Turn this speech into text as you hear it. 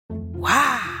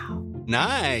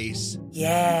Nice.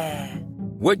 Yeah.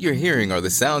 What you're hearing are the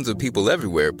sounds of people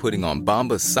everywhere putting on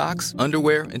Bombas socks,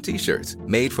 underwear, and T-shirts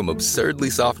made from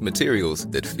absurdly soft materials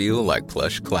that feel like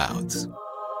plush clouds.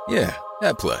 Yeah,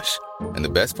 that plush. And the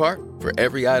best part? For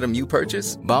every item you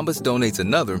purchase, Bombas donates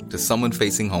another to someone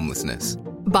facing homelessness.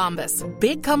 Bombas.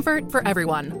 Big comfort for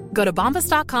everyone. Go to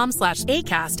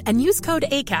bombas.com/ACAST and use code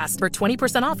ACAST for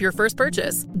 20% off your first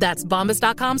purchase. That's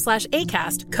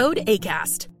bombas.com/ACAST. Code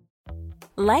ACAST.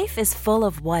 Life is full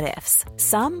of what-ifs.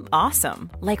 Some awesome,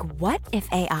 like what if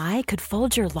AI could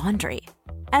fold your laundry?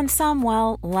 And some,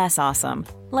 well, less awesome,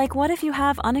 like what if you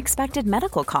have unexpected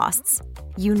medical costs?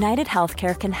 United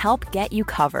Healthcare can help get you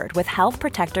covered with Health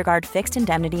Protector Guard fixed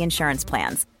indemnity insurance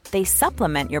plans. They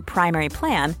supplement your primary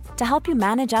plan to help you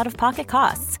manage out-of-pocket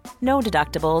costs. No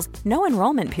deductibles, no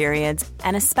enrollment periods,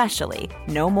 and especially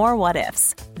no more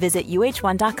what-ifs. Visit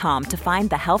uh1.com to find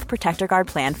the Health Protector Guard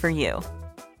plan for you.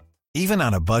 Even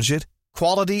on a budget,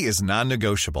 quality is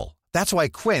non-negotiable. That's why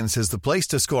Quince is the place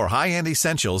to score high-end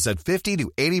essentials at 50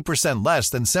 to 80% less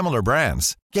than similar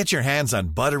brands. Get your hands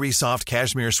on buttery soft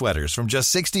cashmere sweaters from just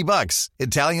 $60,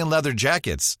 Italian leather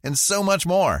jackets, and so much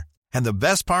more. And the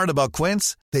best part about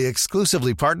Quince, they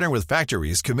exclusively partner with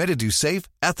factories committed to safe,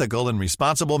 ethical, and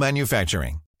responsible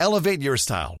manufacturing. Elevate your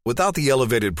style without the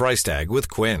elevated price tag with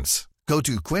Quince. Go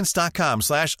to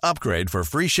quince.com/upgrade for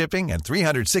free shipping and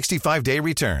 365-day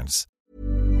returns.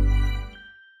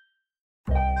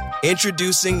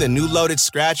 Introducing the new Loaded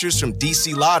Scratchers from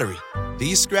DC Lottery.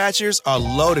 These scratchers are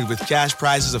loaded with cash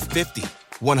prizes of $50,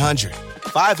 $100,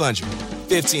 $500,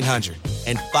 $1,500,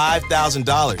 and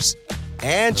 $5,000.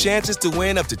 And chances to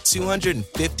win up to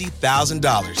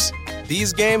 $250,000.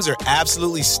 These games are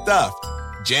absolutely stuffed,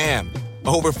 jammed,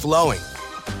 overflowing.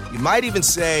 You might even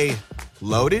say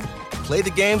loaded. Play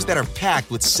the games that are packed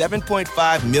with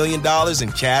 $7.5 million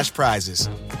in cash prizes.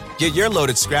 Get your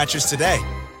Loaded Scratchers today.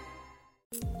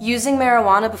 Using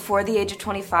marijuana before the age of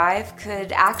 25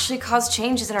 could actually cause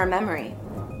changes in our memory.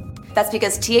 That's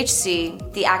because THC,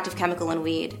 the active chemical in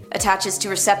weed, attaches to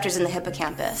receptors in the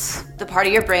hippocampus, the part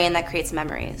of your brain that creates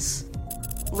memories.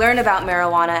 Learn about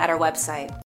marijuana at our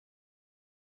website.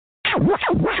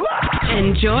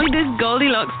 Enjoy this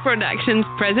Goldilocks Productions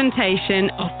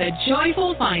presentation of the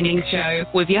Joyful Finding Show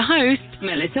with your host,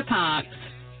 Melissa Parks.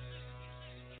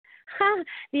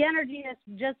 The energy is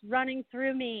just running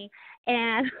through me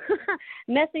and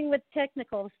messing with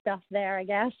technical stuff there, I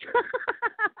guess.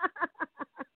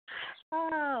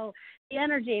 Oh, the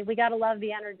energy. We got to love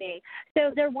the energy.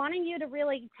 So they're wanting you to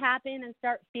really tap in and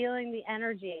start feeling the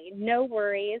energy. No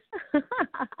worries.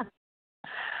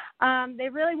 They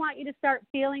really want you to start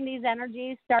feeling these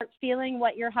energies, start feeling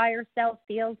what your higher self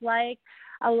feels like.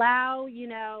 Allow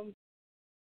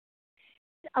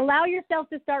yourself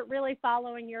to start really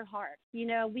following your heart. You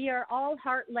know, we are all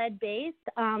heart-led based,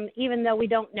 even though we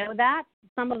don't know that.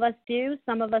 Some of us do.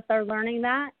 Some of us are learning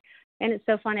that. And it's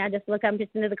so funny. I just look up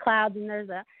into the clouds, and there's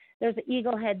an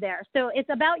eagle head there. So it's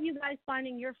about you guys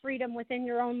finding your freedom within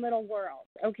your own little world,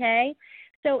 okay?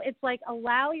 So it's like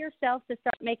allow yourself to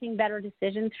start making better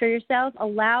decisions for yourself.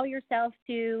 Allow yourself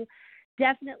to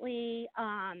definitely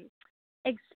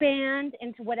expand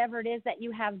into whatever it is that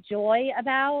you have joy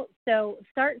about. So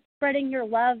start spreading your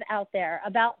love out there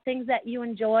about things that you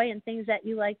enjoy and things that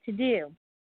you like to do.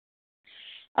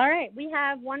 All right, we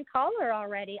have one caller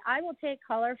already. I will take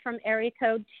caller from area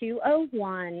code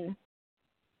 201.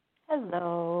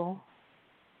 Hello.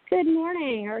 Good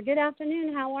morning or good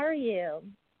afternoon. How are you?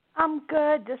 I'm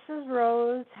good. This is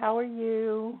Rose. How are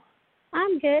you?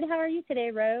 I'm good. How are you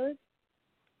today, Rose?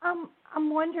 I'm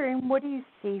wondering, what do you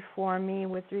see for me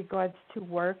with regards to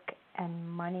work and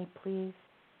money, please?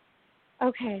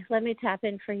 Okay, let me tap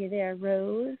in for you there,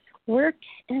 Rose. Work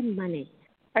and money.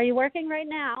 Are you working right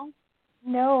now?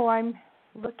 No, I'm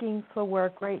looking for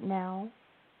work right now.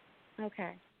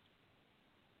 Okay.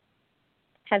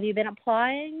 Have you been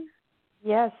applying?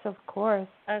 Yes, of course.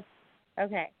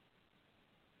 Okay.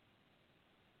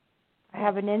 I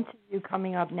have an interview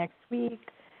coming up next week.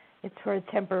 It's for a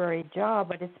temporary job,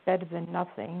 but it's better than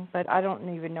nothing. But I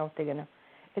don't even know if they're going to.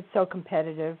 It's so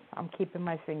competitive. I'm keeping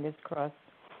my fingers crossed.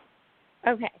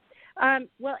 Okay.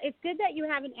 Well, it's good that you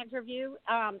have an interview.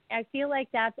 I feel like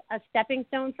that's a stepping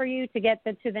stone for you to get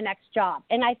to the next job.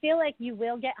 And I feel like you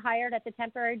will get hired at the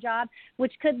temporary job,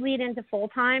 which could lead into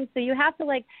full-time. So you have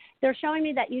to, they're showing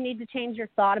me that you need to change your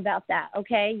thought about that,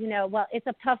 okay? Well, it's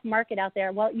a tough market out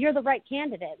there. Well, you're the right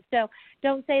candidate. So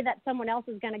don't say that someone else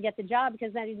is going to get the job,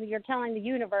 because then you're telling the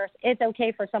universe it's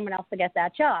okay for someone else to get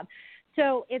that job.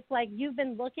 So it's like you've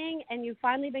been looking and you've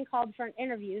finally been called for an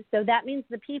interview. So that means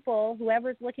the people,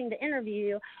 whoever's looking to interview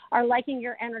you, are liking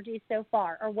your energy so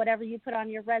far, or whatever you put on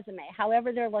your resume,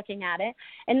 however they're looking at it.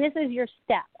 And this is your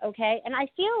step, okay? And I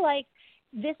feel like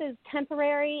this is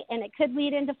temporary and it could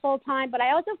lead into full time, but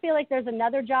I also feel like there's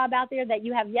another job out there that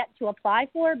you have yet to apply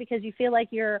for because you feel like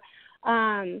you're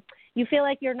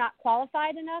not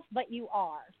qualified enough, but you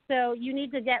are. So you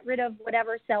need to get rid of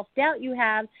whatever self-doubt you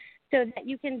have so that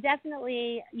you can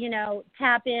definitely,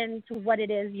 tap into what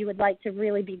it is you would like to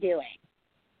really be doing.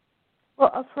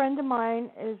 Well, a friend of mine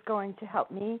is going to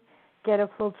help me get a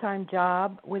full-time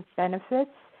job with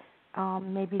benefits.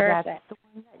 Maybe Perfect. That's the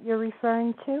one that you're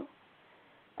referring to.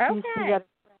 Okay. You see that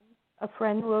a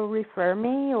friend will refer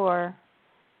me, or?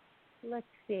 Let's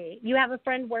see. You have a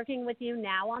friend working with you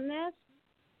now on this?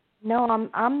 No,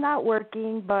 I'm not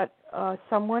working, but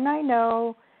someone I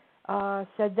know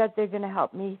said that they're going to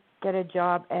help me get a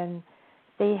job, and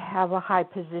they have a high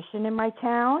position in my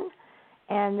town,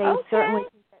 and they certainly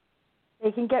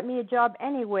can get me a job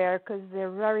anywhere because they're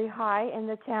very high in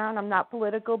the town. I'm not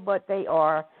political, but they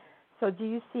are. So do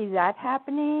you see that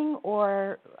happening,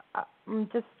 or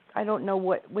I don't know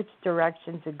which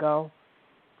direction to go?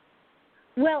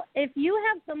 Well, if you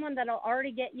have someone that will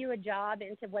already get you a job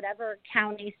into whatever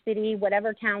county, city,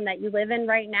 whatever town that you live in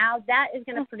right now, that is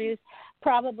going to produce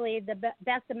probably the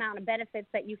best amount of benefits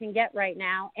that you can get right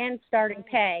now and starting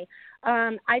pay.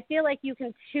 I feel like you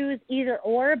can choose either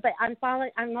or, but I'm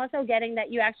also getting that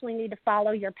you actually need to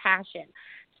follow your passion.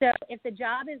 So if the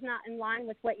job is not in line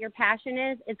with what your passion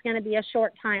is, it's going to be a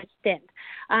short-time stint.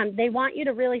 They want you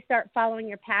to really start following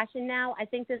your passion now. I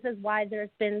think this is why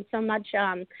there's been so much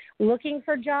looking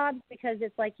for jobs, because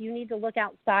it's like you need to look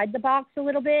outside the box a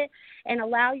little bit and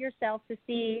allow yourself to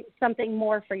see something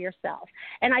more for yourself.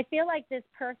 And I feel like this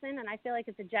person, and I feel like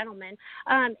it's a gentleman,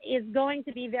 is going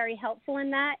to be very helpful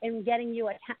in that and getting you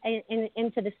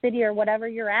into the city or whatever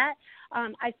you're at.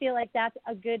 I feel like that's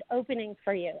a good opening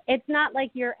for you. It's not like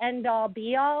your end-all,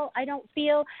 be-all, I don't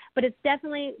feel, but it's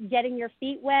definitely getting your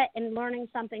feet wet and learning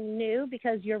something new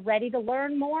because you're ready to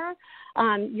learn more.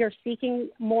 You're seeking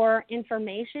more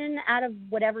information out of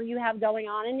whatever you have going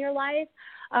on in your life.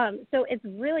 So it's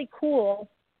really cool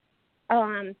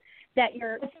that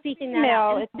you're seeking that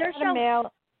out. It's not a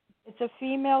male. It's a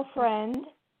female friend.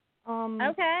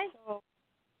 Okay.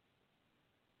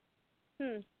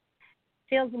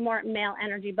 Feels more male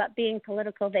energy, but being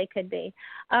political, they could be.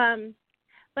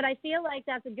 But I feel like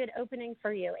that's a good opening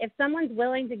for you. If someone's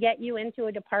willing to get you into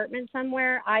a department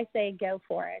somewhere, I say go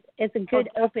for it. It's a good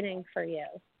opening for you.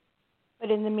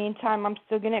 But in the meantime, I'm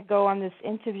still going to go on this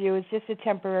interview. It's just a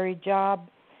temporary job.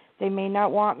 They may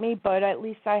not want me, but at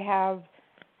least I have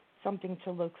something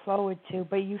to look forward to.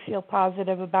 But you feel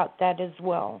positive about that as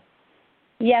well.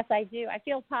 Yes, I do. I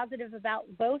feel positive about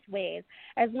both ways.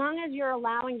 As long as you're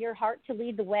allowing your heart to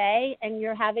lead the way and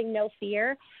you're having no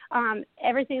fear,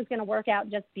 everything's going to work out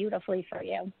just beautifully for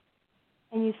you.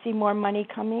 And you see more money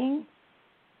coming?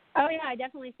 Oh, yeah, I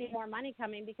definitely see more money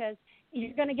coming because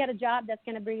you're going to get a job that's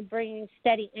going to be bringing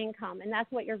steady income, and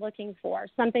that's what you're looking for,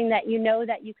 something that you know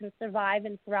that you can survive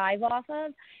and thrive off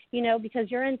of,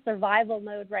 because you're in survival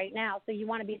mode right now, so you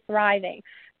want to be thriving.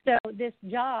 So this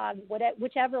job,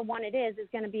 whichever one it is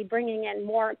going to be bringing in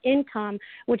more income,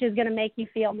 which is going to make you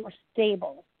feel more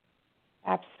stable.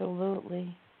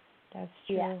 Absolutely. That's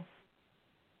true. Yeah.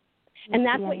 And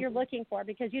that's what you're looking for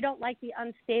because you don't like the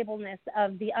unstableness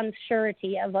of the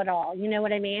unsurety of it all. You know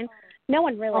what I mean? No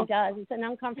one really does. It's an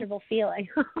uncomfortable feeling.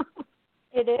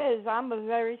 It is. I'm a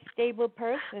very stable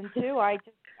person, too. I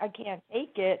can't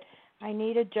take it. I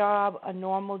need a job, a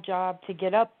normal job, to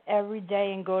get up every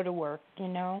day and go to work,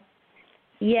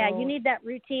 Yeah, So, you need that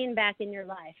routine back in your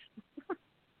life.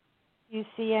 you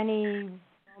see any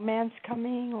romance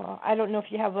coming? Or I don't know if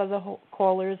you have other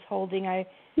callers holding.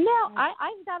 No,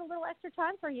 I've got a little extra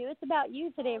time for you. It's about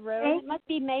you today, Rose. It must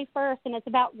be May 1st, and it's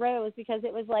about Rose because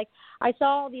it was like I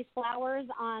saw all these flowers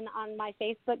on my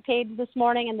Facebook page this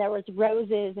morning, and there was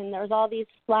roses, and there was all these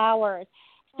flowers.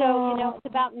 So, it's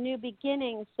about new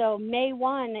beginnings. So May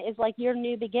 1 is like your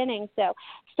new beginning. So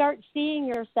start seeing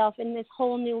yourself in this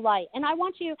whole new light. And they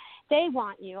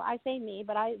want you, I say me,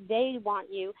 but they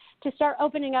want you to start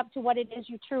opening up to what it is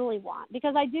you truly want.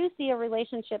 Because I do see a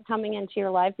relationship coming into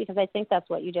your life because I think that's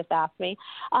what you just asked me.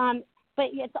 But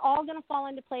it's all going to fall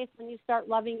into place when you start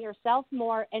loving yourself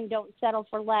more and don't settle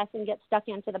for less and get stuck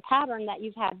into the pattern that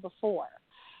you've had before.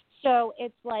 So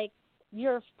it's like,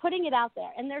 you're putting it out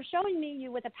there, and they're showing me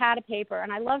you with a pad of paper,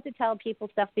 and I love to tell people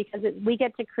stuff because we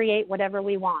get to create whatever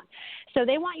we want. So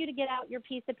they want you to get out your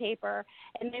piece of paper,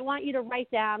 and they want you to write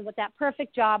down what that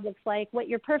perfect job looks like, what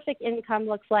your perfect income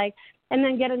looks like, and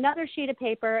then get another sheet of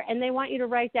paper, and they want you to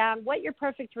write down what your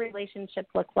perfect relationship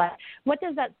looks like. What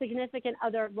does that significant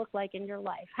other look like in your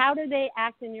life? How do they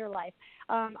act in your life?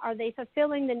 Are they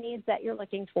fulfilling the needs that you're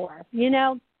looking for? You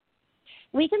know,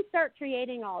 we can start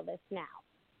creating all this now.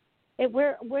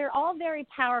 We're all very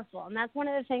powerful, and that's one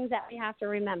of the things that we have to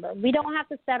remember. We don't have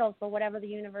to settle for whatever the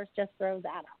universe just throws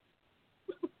at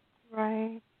us.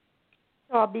 Right.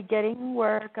 So I'll be getting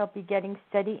work, I'll be getting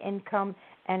steady income,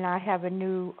 and I have a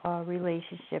new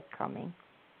relationship coming.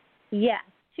 Yes.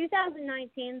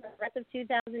 2019, the rest of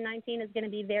 2019 is going to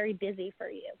be very busy for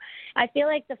you. I feel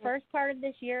like the first part of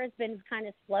this year has been kind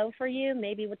of slow for you,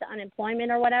 maybe with the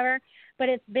unemployment or whatever, but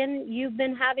you've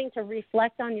been having to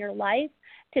reflect on your life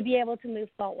to be able to move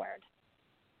forward.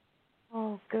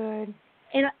 Oh, good.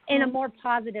 In a more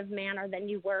positive manner than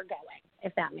you were going,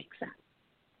 if that makes sense.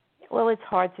 Well, it's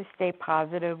hard to stay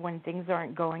positive when things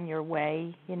aren't going your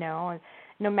way, you know,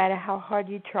 no matter how hard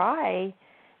you try.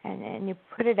 And you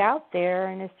put it out there,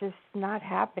 and it's just not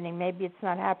happening. Maybe it's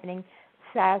not happening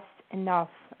fast enough.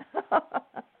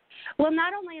 Well,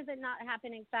 not only is it not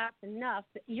happening fast enough,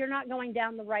 but you're not going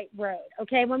down the right road,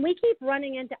 okay? When we keep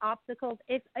running into obstacles,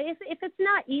 if it's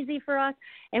not easy for us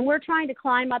and we're trying to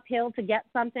climb uphill to get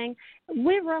something,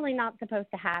 we're really not supposed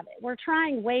to have it. We're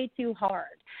trying way too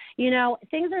hard. You know,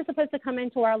 things are supposed to come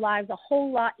into our lives a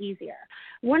whole lot easier.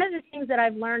 One of the things that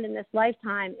I've learned in this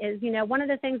lifetime is, you know, one of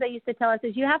the things they used to tell us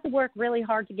is you have to work really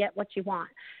hard to get what you want.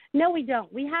 No, we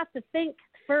don't. We have to think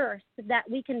first that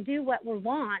we can do what we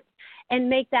want and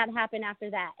make that happen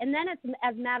after that. And then it's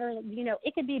as a matter of, you know,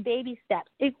 it could be baby steps,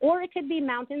 or it could be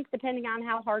mountains, depending on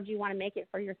how hard you want to make it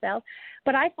for yourself.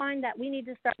 But I find that we need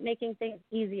to start making things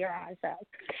easier on ourselves.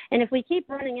 And if we keep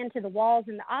running into the walls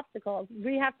and the obstacles,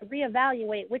 we have to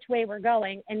reevaluate which way we're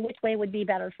going and which way would be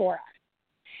better for us.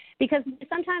 Because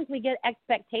sometimes we get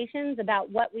expectations about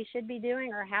what we should be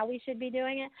doing or how we should be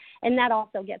doing it, and that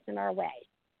also gets in our way.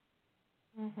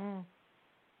 Mhm.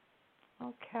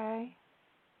 Okay.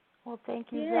 Well,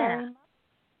 thank you very much.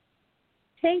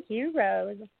 Thank you,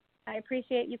 Rose. I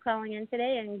appreciate you calling in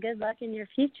today, and good luck in your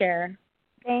future.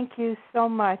 Thank you so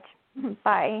much.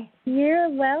 Bye. You're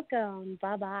welcome.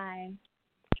 Bye-bye.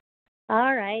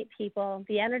 All right, people.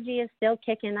 The energy is still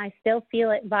kicking. I still feel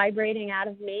it vibrating out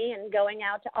of me and going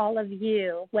out to all of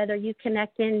you, whether you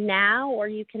connect in now or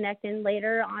you connect in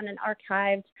later on an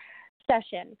archived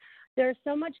session. There's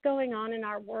so much going on in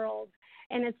our world,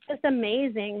 and it's just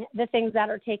amazing the things that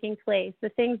are taking place, the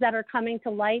things that are coming to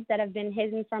light that have been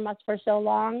hidden from us for so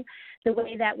long, the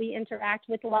way that we interact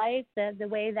with life, the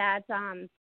way that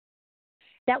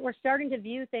we're starting to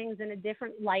view things in a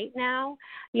different light now.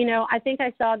 You know, I think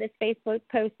I saw this Facebook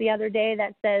post the other day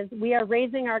that says we are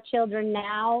raising our children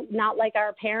now, not like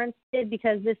our parents did,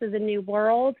 because this is a new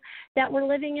world that we're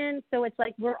living in. So it's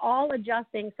like we're all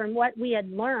adjusting from what we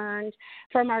had learned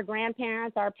from our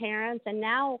grandparents, our parents, and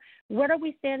now what are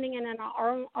we standing in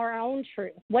our own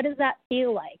truth? What does that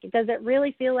feel like? Does it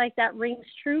really feel like that rings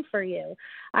true for you?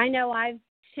 I know I've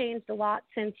changed a lot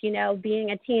since, you know,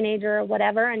 being a teenager or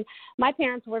whatever. And my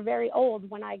parents were very old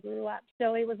when I grew up.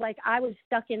 So it was like I was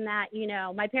stuck in that, you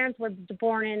know, my parents were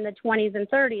born in the 20s and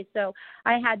 30s. So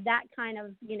I had that kind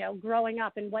of, you know, growing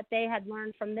up and what they had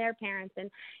learned from their parents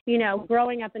and, you know,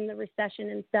 growing up in the recession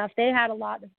and stuff. They had a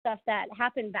lot of stuff that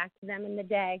happened back to them in the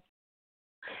day.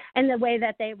 And the way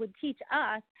that they would teach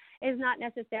us is not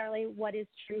necessarily what is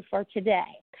true for today.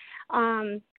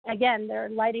 Again, they're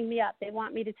lighting me up. They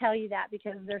want me to tell you that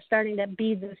because they're starting to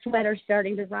the sweater's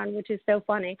starting to run, which is so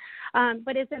funny.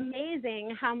 But it's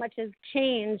amazing how much has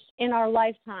changed in our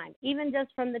lifetime, even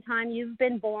just from the time you've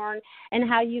been born and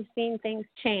how you've seen things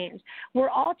change.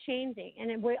 We're all changing,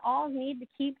 and we all need to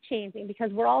keep changing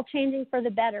because we're all changing for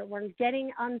the better. We're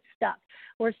getting unstuck.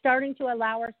 We're starting to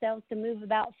allow ourselves to move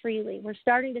about freely. We're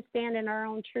starting to stand in our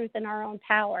own truth and our own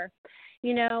power.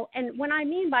 You know, and what I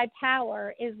mean by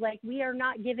power is like we are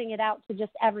not giving it out to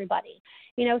just everybody.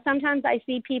 You know, sometimes I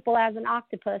see people as an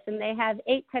octopus and they have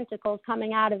 8 tentacles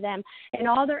coming out of them and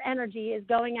all their energy is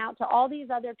going out to all these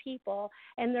other people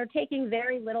and they're taking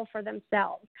very little for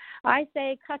themselves. I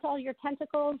say cut all your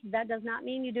tentacles. That does not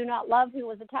mean you do not love who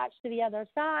was attached to the other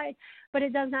side, but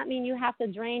it does not mean you have to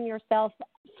drain yourself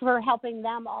for helping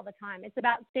them all the time. It's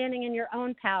about standing in your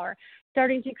own power,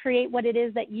 starting to create what it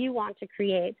is that you want to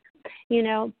create. You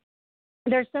know,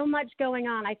 There's so much going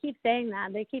on. I keep saying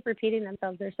that. They keep repeating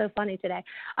themselves. They're so funny today.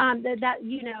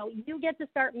 You get to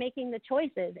start making the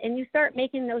choices, and you start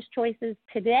making those choices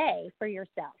today for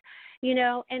yourself.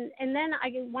 And then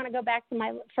I want to go back to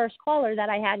my first caller that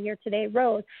I had here today,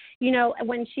 Rose,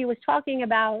 when she was talking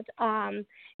about,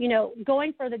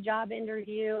 going for the job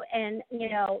interview and,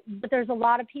 but there's a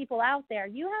lot of people out there.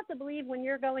 You have to believe when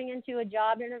you're going into a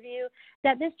job interview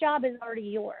that this job is already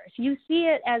yours. You see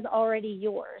it as already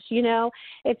yours.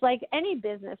 It's like any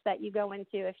business that you go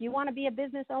into. If you want to be a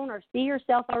business owner, see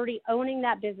yourself already owning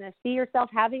that business, see yourself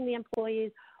having the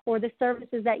employees or the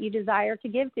services that you desire to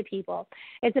give to people.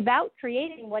 It's about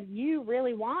creating what you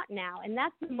really want now, and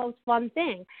that's the most fun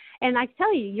thing. And I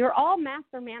tell you, you're all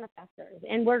master manifestors,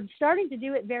 and we're starting to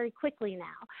do it very quickly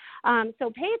now.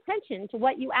 So pay attention to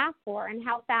what you ask for and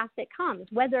how fast it comes,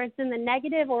 whether it's in the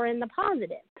negative or in the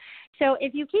positive. So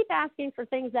if you keep asking for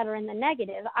things that are in the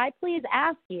negative, I please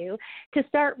ask you to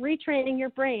start retraining your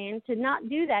brain to not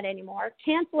do that anymore.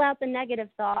 Cancel out the negative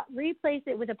thought, replace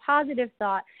it with a positive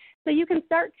thought, so you can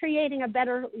start creating a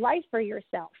better life for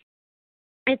yourself.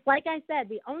 It's like I said,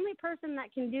 the only person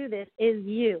that can do this is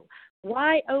you.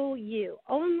 Y-O-U,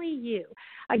 only you.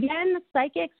 Again, the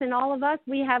psychics and all of us,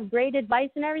 we have great advice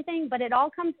and everything, but it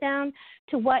all comes down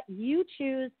to what you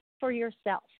choose for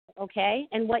yourself, okay,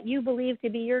 and what you believe to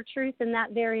be your truth in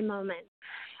that very moment.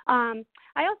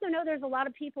 I also know there's a lot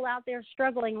of people out there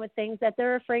struggling with things that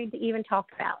they're afraid to even talk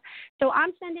about. So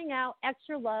I'm sending out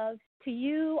extra love to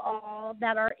you all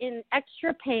that are in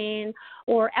extra pain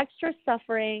or extra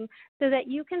suffering so that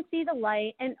you can see the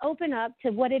light and open up to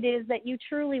what it is that you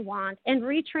truly want and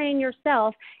retrain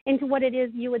yourself into what it is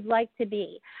you would like to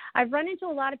be. I've run into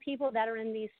a lot of people that are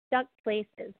in these stuck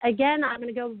places. Again, I'm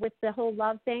going to go with the whole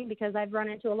love thing because I've run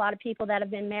into a lot of people that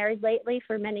have been married lately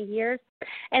for many years,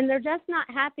 and they're just not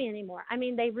happy anymore. I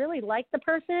mean, they really like the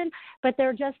person, but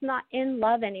they're just not in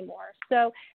love anymore.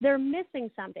 So they're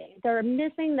missing something. They're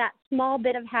missing that small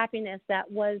bit of happiness that's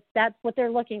what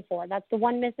they're looking for. That's the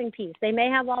one missing piece. They may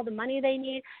have all the money they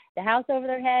need, the house over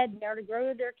their head, they're to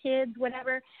grow their kids,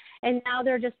 whatever, and now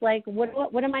they're just like,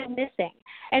 what am I missing?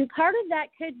 And part of that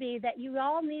could be that you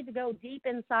all need to go deep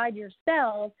inside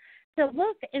yourselves to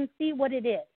look and see what it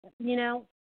is,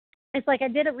 It's like I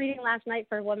did a reading last night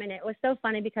for a woman. It was so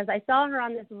funny because I saw her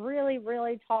on this really,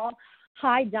 really tall,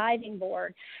 high diving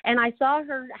board, and I saw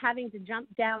her having to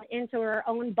jump down into her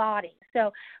own body.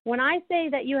 So when I say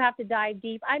that you have to dive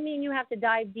deep, I mean you have to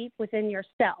dive deep within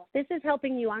yourself. This is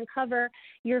helping you uncover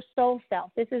your soul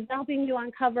self. This is helping you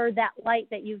uncover that light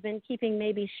that you've been keeping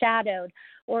maybe shadowed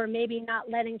or maybe not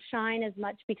letting shine as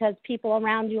much because people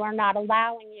around you are not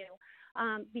allowing you.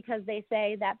 Because they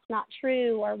say that's not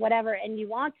true or whatever, and you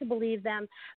want to believe them.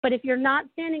 But if you're not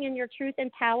standing in your truth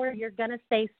and power, you're going to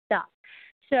stay stuck.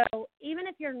 So even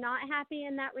if you're not happy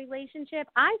in that relationship,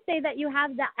 I say that you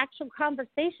have that actual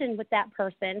conversation with that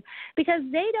person because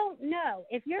they don't know.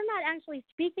 If you're not actually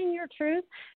speaking your truth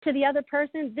to the other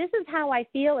person, this is how I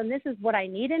feel and this is what I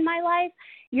need in my life,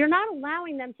 you're not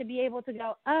allowing them to be able to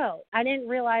go, oh, I didn't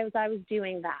realize I was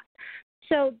doing that.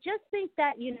 So just think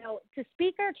that, to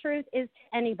speak our truth is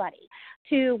to anybody,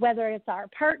 to whether it's our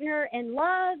partner in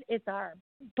love, it's our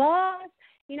boss.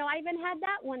 I even had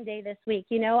that one day this week.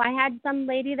 I had some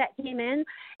lady that came in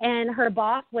and her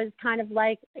boss was kind of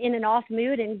like in an off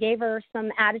mood and gave her some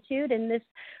attitude. And this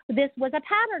was a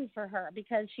pattern for her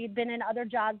because she'd been in other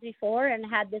jobs before and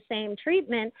had the same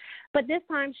treatment. But this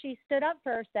time she stood up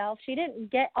for herself. She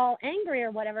didn't get all angry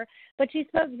or whatever, but she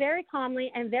spoke very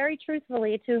calmly and very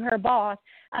truthfully to her boss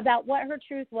about what her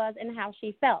truth was and how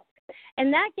she felt.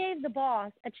 And that gave the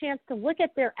boss a chance to look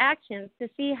at their actions to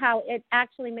see how it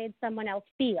actually made someone else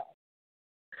feel.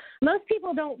 Most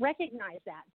people don't recognize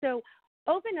that. So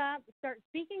open up, start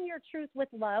speaking your truth with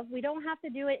love. We don't have to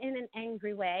do it in an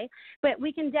angry way, but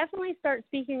we can definitely start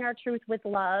speaking our truth with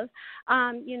love.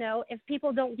 If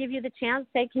people don't give you the chance,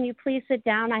 say, can you please sit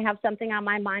down? I have something on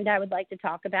my mind I would like to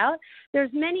talk about.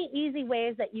 There's many easy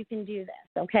ways that you can do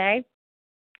this, okay?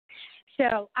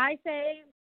 So I say,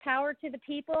 power to the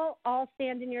people, all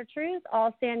stand in your truth,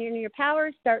 all stand in your power,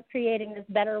 start creating this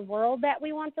better world that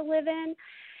we want to live in.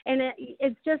 And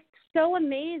it's just so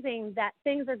amazing that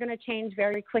things are going to change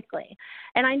very quickly.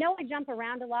 And I know I jump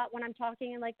around a lot when I'm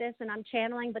talking like this and I'm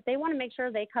channeling, but they want to make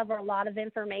sure they cover a lot of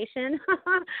information.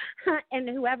 And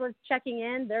whoever's checking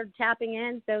in, they're tapping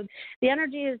in. So the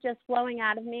energy is just flowing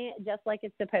out of me just like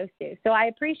it's supposed to. So I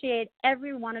appreciate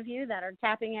every one of you that are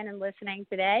tapping in and listening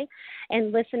today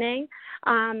and listening.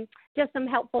 just some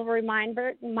helpful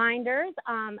reminders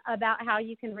about how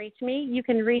you can reach me. You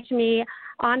can reach me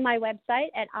on my website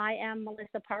at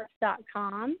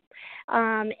IamMelissaParks.com.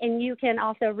 And you can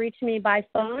also reach me by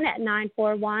phone at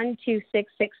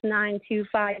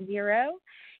 941-266-9250.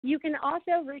 You can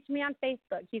also reach me on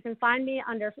Facebook. You can find me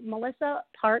under Melissa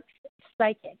Parks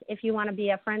Psychic if you want to be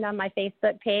a friend on my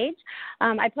Facebook page.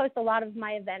 I post a lot of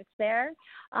my events there.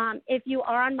 If you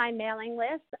are on my mailing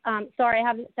list, sorry, I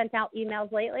haven't sent out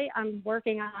emails lately. I'm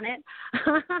working on it.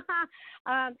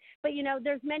 But,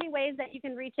 there's many ways that you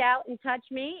can reach out and touch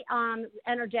me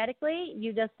energetically.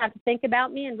 You just have to think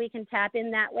about me, and we can tap in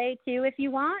that way, too, if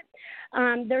you want.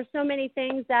 There's so many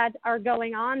things that are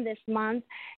going on this month.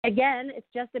 Again, it's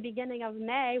just the beginning of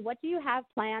May. What do you have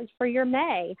planned for your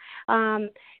May?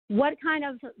 What kind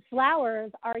of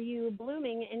flowers are you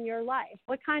blooming in your life?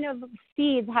 What kind of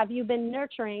seeds have you been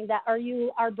nurturing that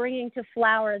you are bringing to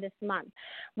flower this month?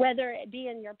 Whether it be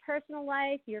in your personal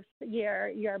life, your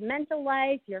mental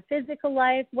life, your physical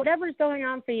life, whatever's going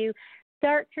on for you,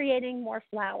 start creating more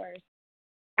flowers.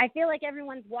 I feel like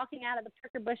everyone's walking out of the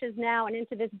pricker bushes now and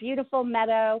into this beautiful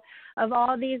meadow of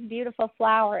all these beautiful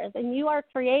flowers, and you are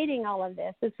creating all of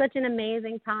this. It's such an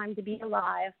amazing time to be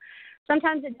alive.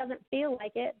 Sometimes it doesn't feel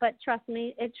like it, but trust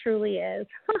me, it truly is.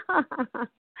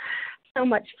 So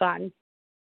much fun.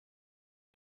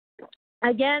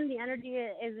 Again, the energy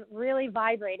is really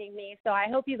vibrating me, so I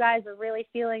hope you guys are really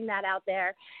feeling that out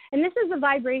there. And this is a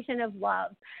vibration of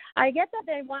love. I get that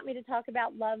they want me to talk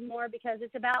about love more because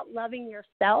it's about loving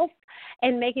yourself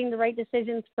and making the right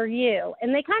decisions for you.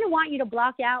 And they kind of want you to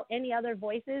block out any other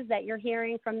voices that you're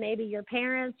hearing from maybe your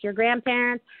parents, your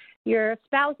grandparents, your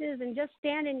spouses, and just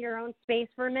stand in your own space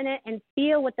for a minute and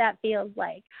feel what that feels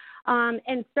like.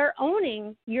 And start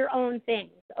owning your own things,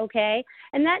 okay?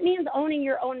 And that means owning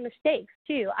your own mistakes,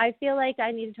 too. I feel like I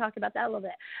need to talk about that a little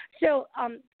bit. So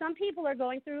some people are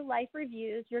going through life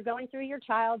reviews. You're going through your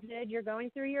childhood. You're going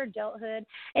through your adulthood.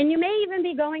 And you may even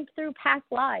be going through past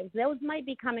lives. Those might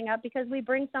be coming up because we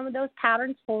bring some of those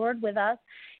patterns forward with us.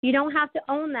 You don't have to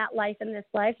own that life in this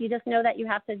life. You just know that you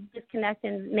have to disconnect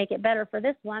and make it better for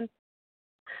this one.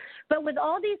 But with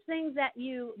all these things that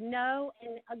you know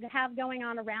and have going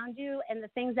on around you and the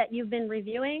things that you've been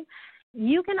reviewing,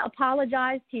 you can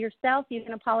apologize to yourself. You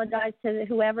can apologize to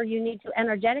whoever you need to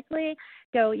energetically.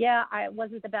 Go, yeah, I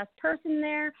wasn't the best person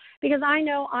there, because I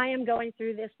know I am going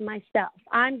through this myself.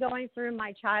 I'm going through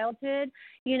my childhood,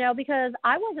 because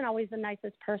I wasn't always the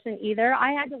nicest person either.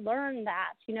 I had to learn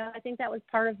that. I think that was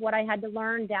part of what I had to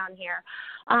learn down here.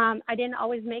 I didn't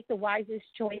always make the wisest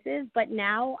choices, but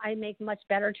now I make much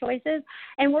better choices.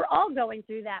 And we're all going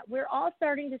through that. We're all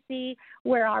starting to see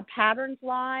where our patterns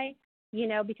lie,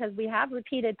 because we have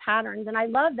repeated patterns. And I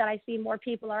love that I see more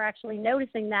people are actually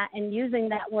noticing that and using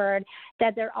that word,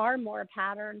 that there are more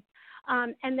patterns,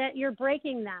 and that you're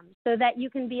breaking them so that you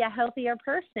can be a healthier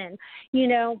person,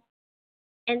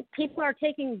 and people are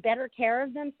taking better care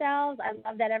of themselves. I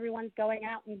love that everyone's going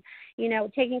out and,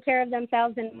 taking care of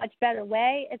themselves in a much better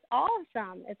way. It's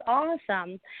awesome. It's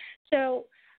awesome. So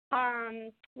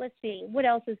let's see, what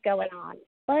else is going on?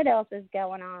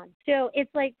 So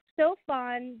it's like so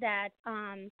fun that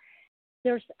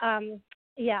there's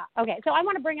okay. So I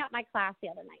want to bring up my class the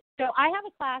other night. So I have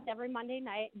a class every Monday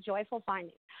night, Joyful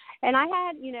Findings. And I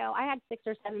had 6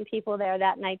 or 7 people there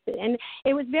that night. And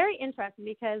it was very interesting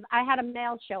because I had a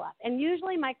male show up. And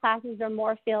usually my classes are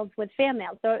more filled with fan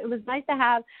males. So it was nice to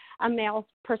have a male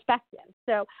perspective.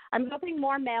 So I'm hoping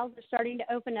more males are starting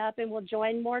to open up and will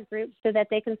join more groups so that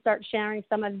they can start sharing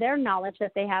some of their knowledge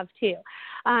that they have too.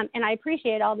 And I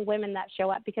appreciate all the women that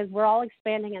show up because we're all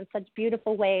expanding in such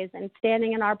beautiful ways and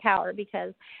standing in our power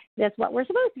because that's what we're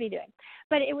supposed to be doing.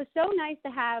 But it was so nice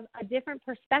to have a different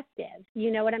perspective, you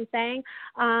know what I'm saying?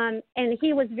 And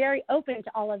he was very open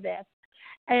to all of this.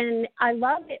 And I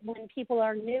love it when people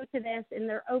are new to this and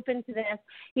they're open to this,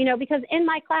 because in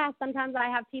my class, sometimes I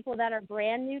have people that are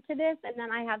brand new to this, and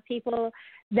then I have people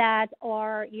that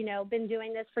are, been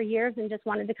doing this for years and just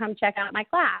wanted to come check out my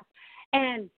class.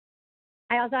 And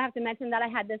I also have to mention that I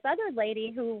had this other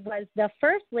lady who was the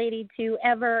first lady to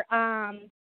ever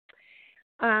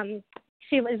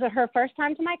she was her first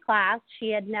time to my class. She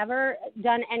had never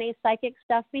done any psychic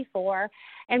stuff before.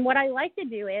 And what I like to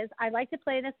do is I like to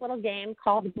play this little game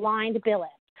called Blind Billet.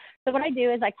 So what I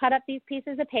do is I cut up these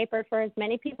pieces of paper for as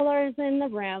many people as in the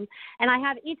room, and I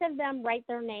have each of them write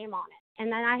their name on it.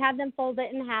 And then I have them fold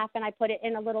it in half, and I put it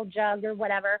in a little jug or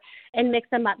whatever and mix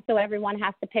them up so everyone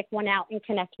has to pick one out and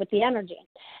connect with the energy.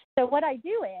 So what I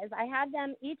do is I have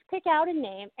them each pick out a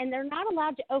name, and they're not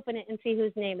allowed to open it and see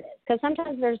whose name it is because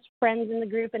sometimes there's friends in the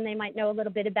group, and they might know a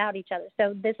little bit about each other.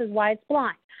 So this is why it's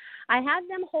blind. I have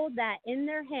them hold that in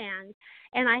their hands,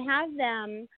 and I have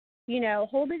them,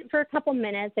 hold it for a couple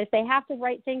minutes. If they have to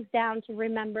write things down to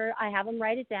remember, I have them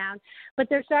write it down. But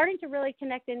they're starting to really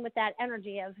connect in with that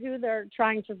energy of who they're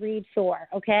trying to read for,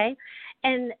 okay?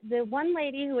 And the one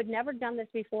lady who had never done this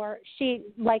before, she,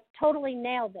 totally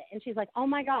nailed it. And she's like, oh,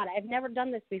 my God, I've never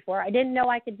done this before. I didn't know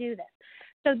I could do this.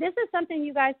 So this is something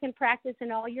you guys can practice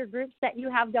in all your groups that you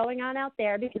have going on out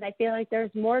there, because I feel like there's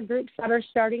more groups that are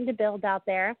starting to build out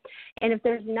there. And if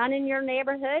there's none in your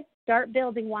neighborhood, start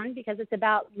building one, because it's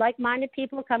about like-minded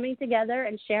people coming together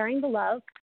and sharing the love.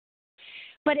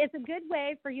 But it's a good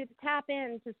way for you to tap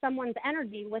into someone's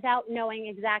energy without knowing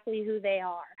exactly who they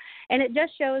are. And it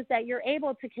just shows that you're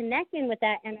able to connect in with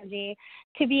that energy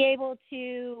to be able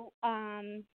to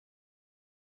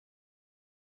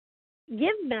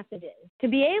give messages, to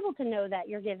be able to know that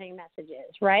you're giving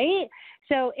messages, right?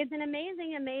 So it's an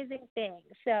amazing, amazing thing.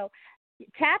 So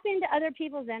tap into other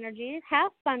people's energies,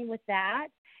 have fun with that.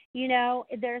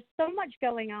 There's so much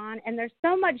going on, and there's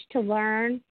so much to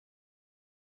learn.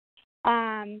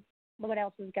 What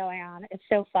else is going on? It's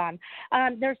so fun.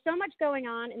 There's so much going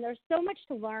on, and there's so much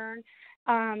to learn,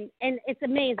 and it's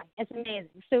amazing. It's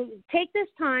amazing. So take this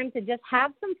time to just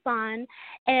have some fun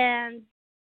and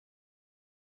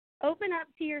open up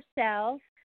to yourself.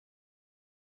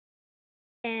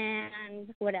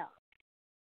 And what else?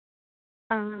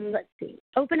 Let's see.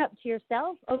 Open up to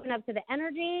yourself, open up to the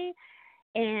energy,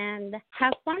 and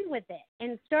have fun with it.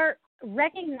 And start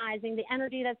recognizing the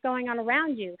energy that's going on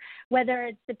around you, whether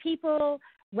it's the people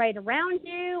right around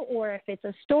you or if it's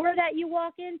a store that you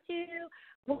walk into,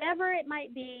 whatever it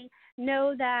might be,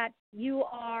 know that you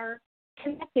are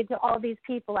connected to all these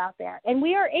people out there. And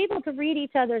we are able to read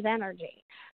each other's energy.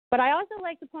 But I also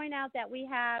like to point out that we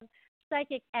have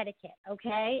psychic etiquette,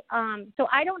 okay? So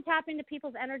I don't tap into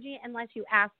people's energy unless you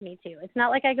ask me to. It's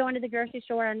not like I go into the grocery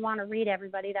store and want to read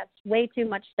everybody. That's way too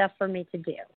much stuff for me to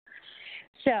do.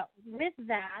 So with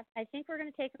that, I think we're going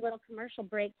to take a little commercial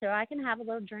break so I can have a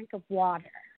little drink of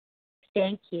water.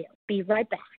 Thank you. Be right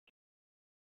back.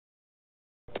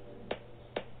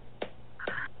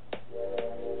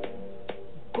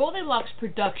 Goldilocks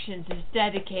Productions is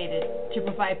dedicated to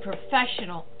provide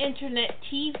professional internet,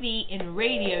 TV, and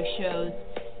radio shows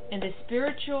in the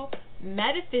spiritual,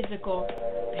 metaphysical,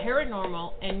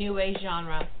 paranormal, and New Age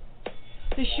genre.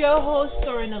 The show hosts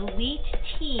are an elite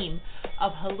team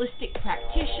of holistic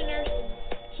practitioners,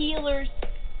 healers,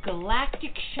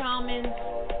 galactic shamans,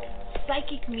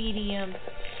 psychic mediums,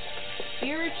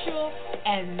 spiritual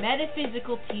and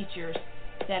metaphysical teachers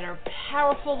that are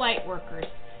powerful light workers,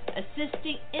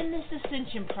 assisting in this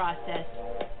ascension process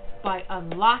by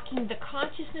unlocking the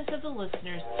consciousness of the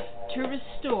listeners to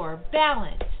restore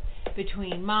balance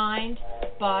between mind,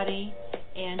 body,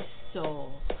 and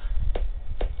soul.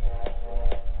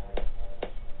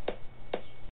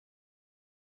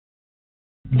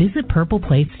 Visit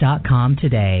PurplePlates.com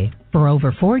today. For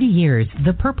over 40 years,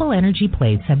 the Purple Energy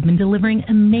Plates have been delivering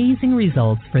amazing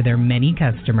results for their many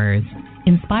customers.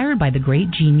 Inspired by the great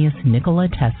genius Nikola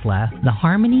Tesla, the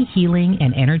harmony, healing,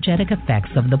 and energetic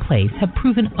effects of the plates have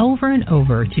proven over and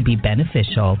over to be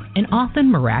beneficial and often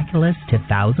miraculous to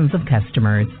thousands of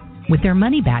customers. With their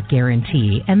money-back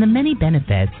guarantee and the many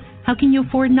benefits, how can you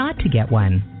afford not to get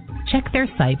one? Check their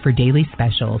site for daily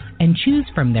specials and choose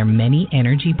from their many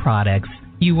energy products.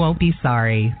 You won't be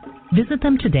sorry. Visit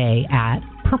them today at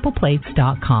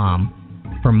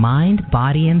PurplePlates.com for mind,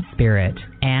 body, and spirit,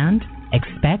 and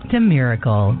expect a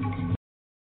miracle.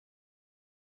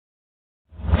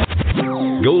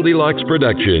 Goldilocks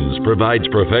Productions provides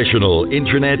professional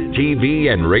internet,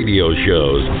 TV, and radio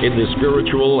shows in the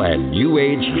spiritual and New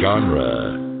Age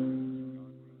genre.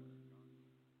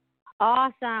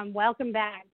 Awesome. Welcome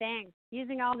back. Thanks.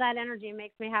 Using all that energy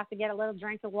makes me have to get a little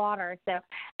drink of water. So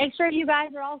make sure you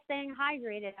guys are all staying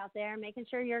hydrated out there, making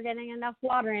sure you're getting enough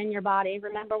water in your body.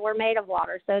 Remember, we're made of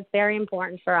water, so it's very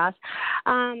important for us.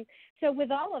 So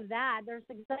with all of that, there's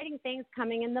exciting things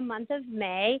coming in the month of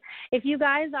May. If you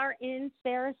guys are in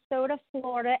Sarasota,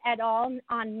 Florida at all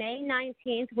on May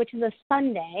 19th, which is a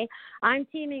Sunday, I'm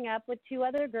teaming up with two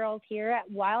other girls here at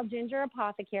Wild Ginger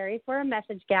Apothecary for a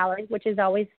message gallery, which is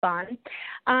always fun.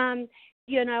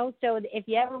 So if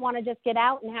you ever want to just get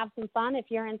out and have some fun, if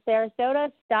you're in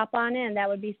Sarasota, stop on in. That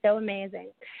would be so amazing.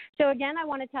 So again, I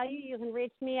want to tell you, you can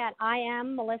reach me at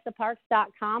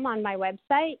IamMelissaParks.com on my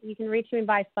website. You can reach me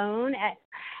by phone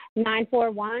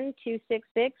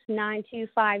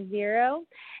 941-266-9250.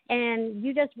 And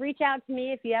you just reach out to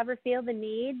me if you ever feel the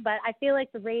need. But I feel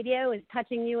like the radio is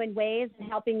touching you in ways and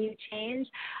helping you change.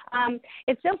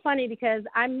 It's so funny because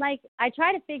I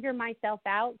try to figure myself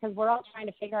out because we're all trying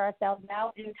to figure ourselves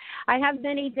out. And I have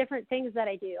many different things that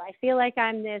I do. I feel like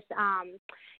I'm this, I'm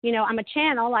a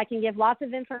channel. I can give lots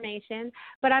of information,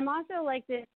 but I'm also like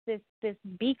this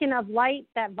beacon of light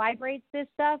that vibrates this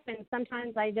stuff. And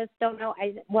sometimes I just don't know.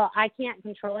 I can't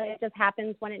control it. It just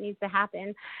happens when it needs to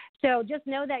happen. So just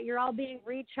know that you're all being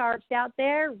recharged out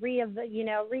there,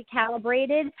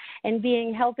 recalibrated, and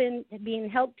being helped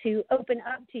to open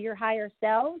up to your higher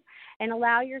selves and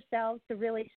allow yourselves to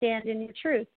really stand in your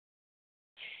truth.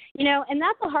 And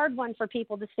that's a hard one for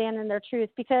people to stand in their truth,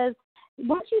 because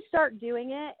once you start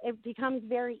doing it, it becomes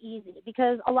very easy,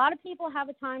 because a lot of people have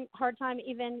a hard time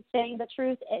even saying the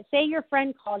truth. Say your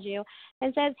friend calls you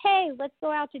and says, hey, let's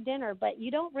go out to dinner, but you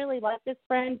don't really like this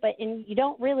friend, and you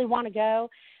don't really want to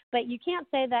go. But you can't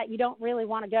say that you don't really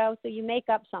want to go, so you make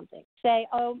up something. Say,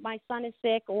 oh, my son is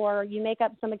sick, or you make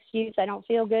up some excuse, I don't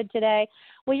feel good today.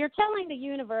 Well, you're telling the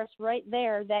universe right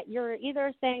there that you're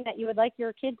either saying that you would like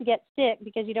your kid to get sick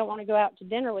because you don't want to go out to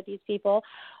dinner with these people,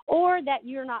 or that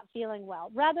you're not feeling well,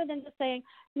 rather than just saying,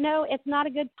 no, it's not a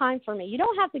good time for me. You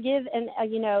don't have to give an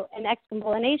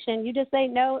explanation. You just say,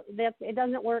 no, it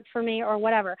doesn't work for me, or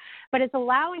whatever. But it's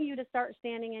allowing you to start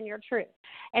standing in your truth.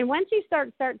 And once you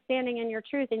start standing in your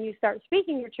truth and you start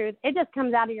speaking your truth, it just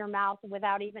comes out of your mouth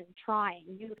without even trying.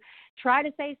 You try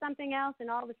to say something else, and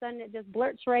all of a sudden it just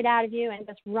blurts right out of you and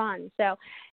just runs. So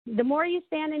the more you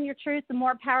stand in your truth, the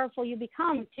more powerful you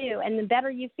become, too, and the better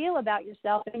you feel about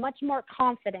yourself and much more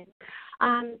confident.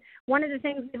 One of the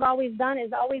things we've always done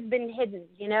is always been hidden.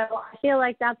 I feel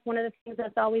like that's one of the things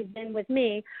that's always been with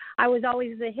me. I was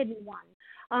always the hidden one.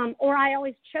 Or I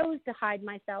always chose to hide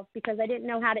myself because I didn't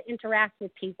know how to interact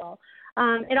with people.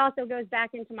 It also goes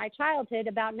back into my childhood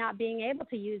about not being able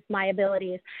to use my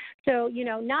abilities. So,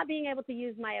 not being able to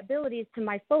use my abilities to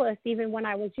my fullest, even when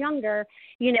I was younger,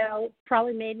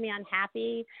 probably made me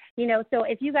unhappy. So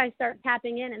if you guys start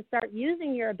tapping in and start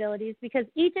using your abilities, because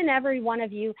each and every one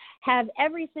of you have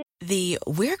everything. The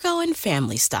We're Going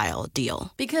Family Style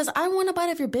deal. Because I want a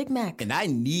bite of your Big Mac. And I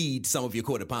need some of your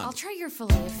Quarter Pounder. I'll try your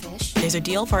Filet-O-Fish. There's a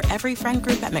deal for every friend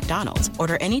group at McDonald's.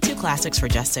 Order any 2 classics for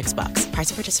just $6.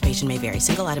 Price of participation may vary.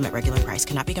 Single item at regular price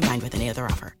cannot be combined with any other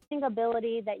offer.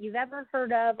 Ability that you've ever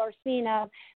heard of or seen of,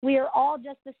 we are all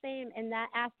just the same in that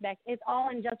aspect. It's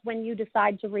all in just when you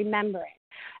decide to remember it.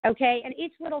 Okay, and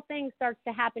each little thing starts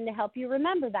to happen to help you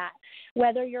remember that.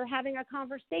 Whether you're having a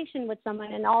conversation with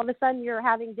someone and all of a sudden you're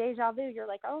having deja vu, you're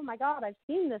like, oh my God, I've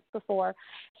seen this before.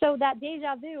 So that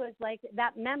deja vu is like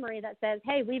that memory that says,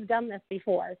 hey, we've done this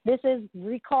before. This is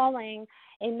recalling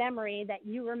a memory that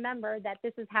you remember that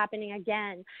this is happening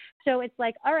again. So it's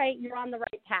like, all right, you're on the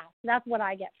right path. That's what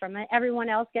I get from it. Everyone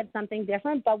else gets something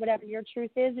different, but whatever your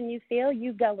truth is and you feel,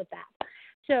 you go with that.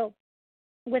 So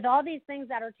with all these things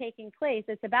that are taking place,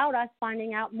 it's about us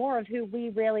finding out more of who we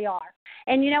really are.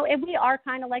 And, if we are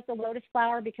kind of like the lotus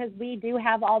flower, because we do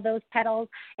have all those petals,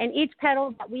 and each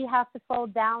petal that we have to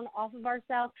fold down off of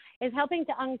ourselves is helping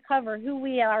to uncover who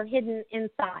we are hidden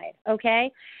inside,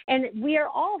 okay? And we are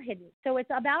all hidden. So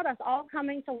it's about us all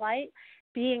coming to light,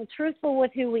 being truthful with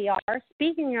who we are,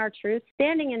 speaking our truth,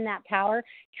 standing in that power,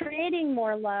 creating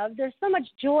more love. There's so much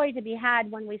joy to be had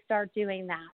when we start doing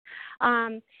that.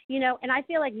 And I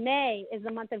feel like May is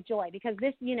the month of joy, because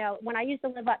this, when I used to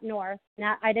live up north,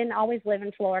 I didn't always live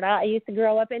in Florida. I used to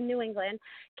grow up in New England,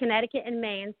 Connecticut, and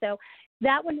Maine. So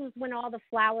that one was when all the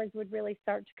flowers would really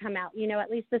start to come out,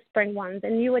 at least the spring ones.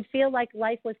 And you would feel like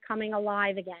life was coming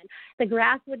alive again. The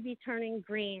grass would be turning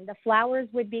green. The flowers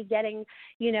would be getting,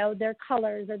 their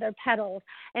colors or their petals.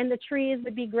 And the trees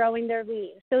would be growing their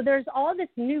leaves. So there's all this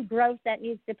new growth that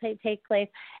needs to take place.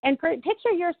 And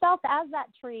picture yourself as that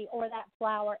tree or that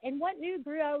flower. And what new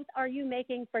growth are you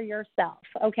making for yourself,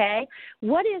 okay?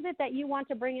 What is it that you want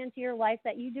to bring into your life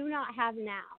that you do not have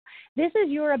now? This is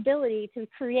your ability to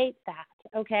create that.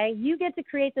 Okay, you get to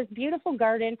create this beautiful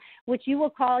garden, which you will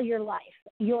call your life,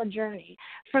 your journey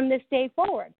from this day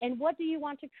forward. And what do you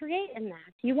want to create in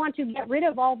that? You want to get rid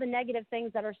of all the negative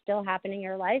things that are still happening in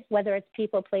your life, whether it's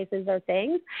people, places, or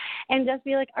things, and just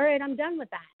be like, all right, I'm done with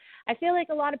that. I feel like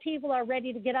a lot of people are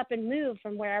ready to get up and move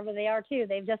from wherever they are, too.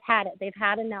 They've just had it. They've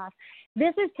had enough.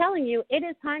 This is telling you it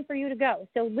is time for you to go.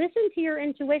 So listen to your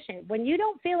intuition. When you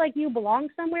don't feel like you belong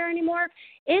somewhere anymore,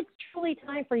 it's truly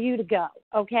time for you to go,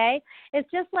 okay? It's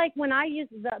just like when I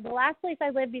used the last place I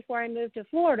lived before I moved to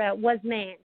Florida was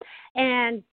Maine.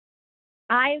 And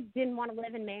I didn't want to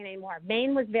live in Maine anymore.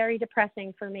 Maine was very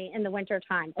depressing for me in the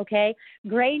wintertime, okay?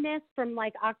 Grayness from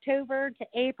like October to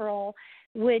April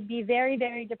would be very,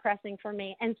 very depressing for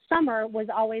me. And summer was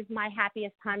always my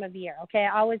happiest time of year, okay?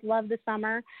 I always loved the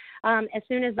summer. As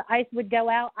soon as the ice would go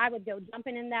out, I would go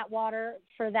jumping in that water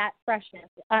for that freshness.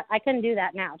 I couldn't do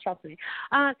that now, trust me.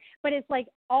 But it's like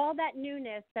all that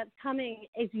newness that's coming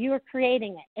is you're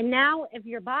creating it. And now if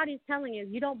your body's telling you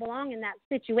you don't belong in that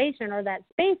situation or that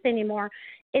space anymore,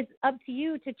 it's up to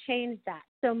you to change that.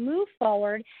 So move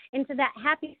forward into that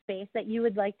happy space that you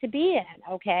would like to be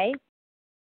in, okay?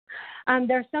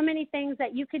 There's so many things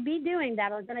that you could be doing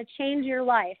that are going to change your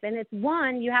life. And it's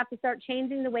one, you have to start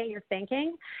changing the way you're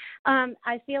thinking.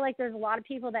 I feel like there's a lot of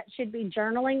people that should be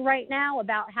journaling right now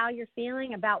about how you're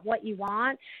feeling, about what you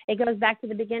want. It goes back to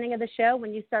the beginning of the show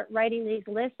when you start writing these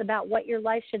lists about what your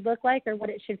life should look like or what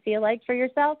it should feel like for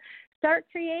yourself. Start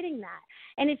creating that.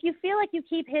 And if you feel like you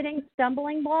keep hitting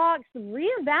stumbling blocks,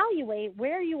 reevaluate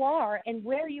where you are and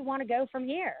where you want to go from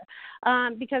here.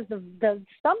 Because the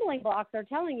stumbling blocks are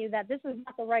telling you that this is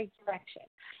not the right direction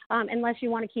unless you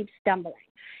want to keep stumbling.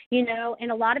 You know,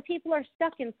 and a lot of people are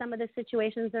stuck in some of the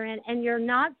situations they're in, and you're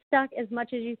not stuck as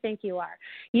much as you think you are.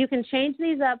 You can change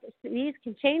these up. These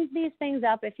can change these things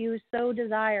up if you so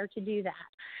desire to do that.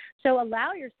 So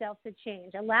allow yourself to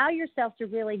change. Allow yourself to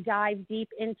really dive deep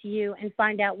into you and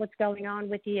find out what's going on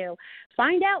with you.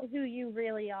 Find out who you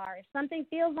really are. If something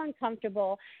feels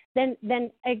uncomfortable, then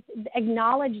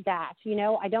acknowledge that. You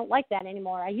know, I don't like that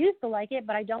anymore. I used to like it,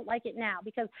 but I don't like it now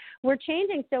because we're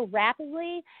changing so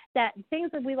rapidly that things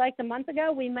that we liked a month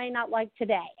ago, we may not like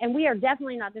today. And we are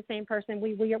definitely not the same person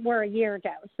we were a year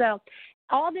ago. So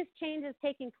all this change is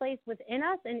taking place within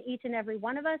us and each and every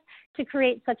one of us to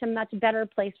create such a much better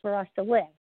place for us to live.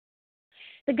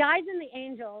 The guides and the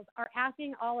angels are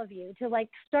asking all of you to like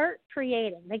start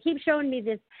creating. They keep showing me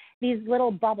these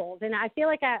little bubbles, and I feel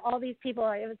like all these people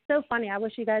are, it's so funny. I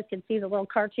wish you guys could see the little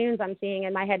cartoons I'm seeing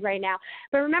in my head right now.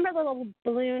 But remember the little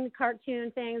balloon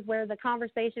cartoon things where the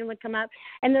conversation would come up,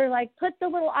 and they're like, put the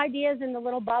little ideas in the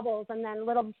little bubbles and then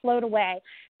little float away.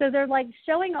 So they're like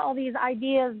showing all these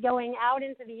ideas going out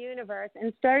into the universe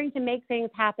and starting to make things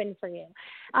happen for you.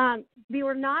 We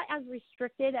were not as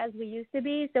restricted as we used to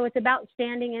be, so it's about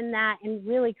standing in that and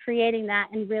really creating that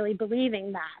and really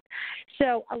believing that.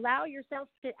 So allow yourself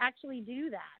to actually do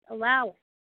that. Allow it.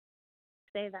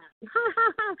 Say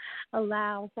that.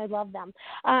 Allow. I love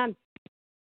them.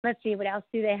 Let's see, what else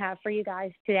do they have for you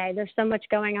guys today? There's so much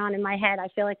going on in my head. I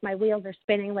feel like my wheels are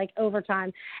spinning like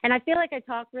overtime. And I feel like I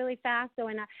talk really fast. So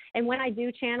when I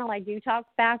do channel, I do talk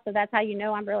fast. So that's how you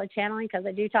know I'm really channeling, because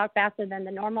I do talk faster than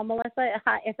the normal Melissa,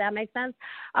 if that makes sense.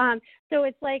 So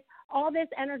it's like all this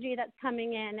energy that's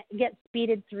coming in gets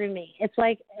speeded through me. It's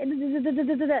like,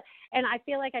 and I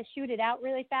feel like I shoot it out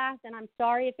really fast. And I'm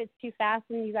sorry if it's too fast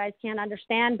and you guys can't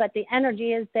understand, but the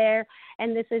energy is there.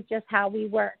 And this is just how we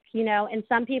work, you know, and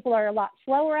some people are a lot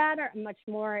slower at it, much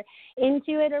more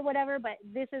into it or whatever, but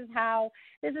this is how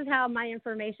my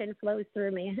information flows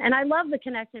through me. And I love the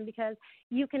connection because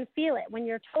you can feel it when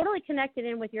you're totally connected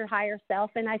in with your higher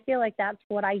self. And I feel like that's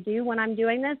what I do when I'm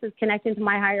doing this, is connecting to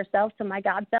my higher self, to my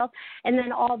God self, and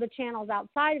then all the channels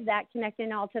outside of that,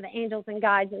 connecting all to the angels and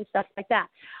guides and stuff like that.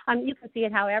 You can see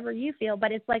it however you feel,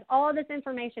 but it's like all this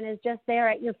information is just there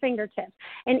at your fingertips.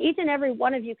 And each and every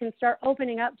one of you can start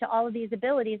opening up to all of these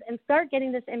abilities and start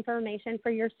getting this information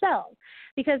for yourselves,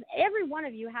 because every one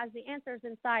of you has the answers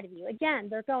inside of you.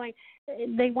 Again,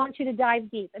 they want you to dive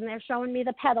deep, and they're showing me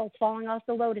the petals falling off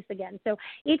the lotus again. So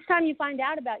each time you find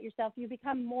out about yourself, you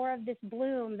become more of this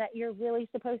bloom that you're really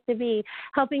supposed to be,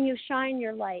 helping you shine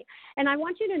your light. And I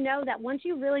want you to know that once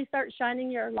you really start shining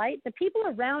your light, the people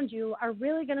around you are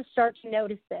really going to start to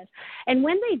notice this. And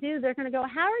when they do, they're going to go,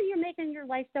 how are you making your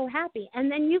life so happy?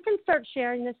 And then you can start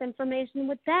sharing this information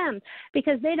with them,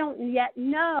 because they don't yet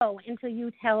know until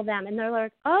you tell them. And they're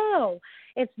like, oh,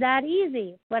 it's that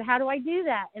easy. But how do I do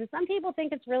that? And some people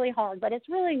think it's really hard, but it's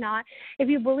really not. If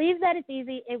you believe that it's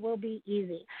easy, it will be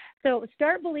easy. So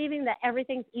start believing that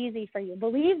everything's easy for you.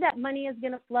 Believe that money is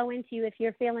going to flow into you if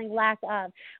you're feeling lack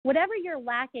of. Whatever you're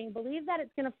lacking, believe that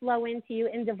it's going to flow into you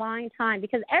in divine time,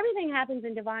 because everything happens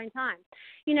in divine time.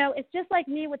 You know, it's just like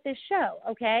me with this show,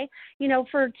 okay? You know,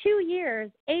 for 2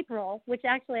 years, April, which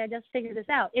actually I just figured this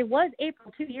out, it was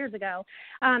April 2 years ago,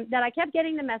 that I kept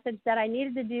getting the message that I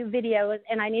needed to do videos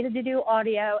and I needed to do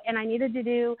audio and I needed to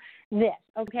do this,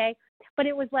 okay? but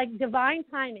it was like divine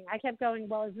timing. I kept going,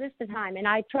 well, is this the time? And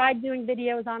I tried doing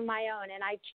videos on my own, and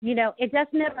it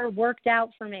just never worked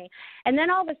out for me. And then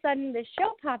all of a sudden this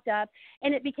show popped up,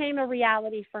 and it became a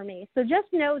reality for me. So just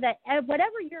know that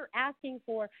whatever you're asking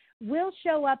for will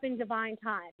show up in divine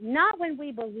time, not when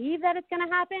we believe that it's going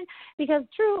to happen, because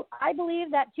I believe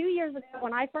that 2 years ago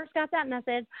when I first got that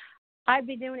message, I'd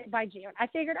be doing it by June. I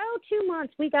figured, 2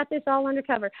 months, we got this all under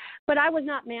cover. But I was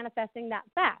not manifesting that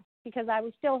fast because I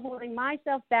was still holding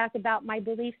myself back about my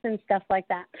beliefs and stuff like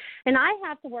that. And I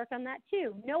have to work on that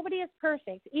too. Nobody is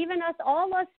perfect. Even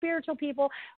all us spiritual people,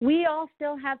 we all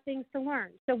still have things to learn.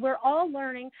 So we're all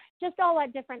learning, just all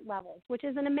at different levels, which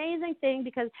is an amazing thing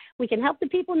because we can help the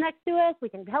people next to us, we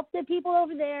can help the people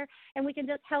over there, and we can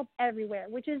just help everywhere,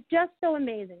 which is just so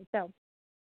amazing. So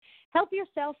help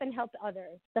yourself and help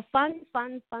others. The fun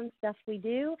stuff we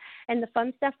do and the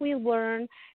fun stuff we learn,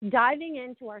 diving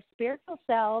into our spiritual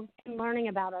selves and learning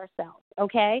about ourselves,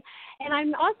 okay? And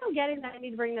I'm also getting that I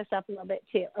need to bring this up a little bit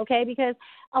too, okay? Because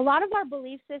a lot of our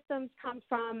belief systems come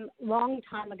from a long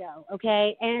time ago,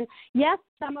 okay? And yes,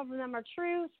 some of them are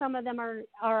true, some of them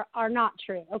are not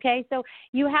true, okay? So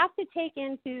you have to take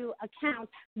into account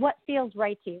what feels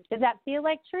right to you. Does that feel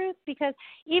like truth? Because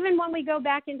even when we go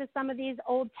back into some of these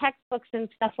old textbooks and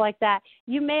stuff like that,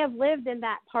 you may have lived in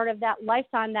that part of that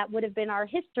lifetime that would have been our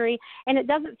history, and it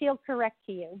doesn't feel correct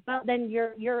to you. But then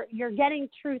you're getting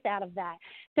truth out of that.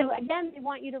 So again, they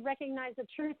want you to recognize the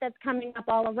truth that's coming up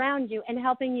all around you and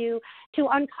helping you to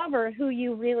uncover who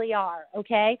you really are,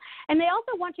 okay? And they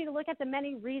also want you to look at the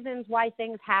many reasons why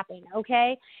things happen,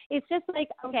 okay? It's just like,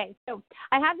 okay, so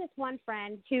I have this one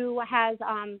friend who has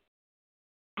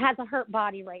a hurt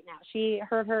body right now. She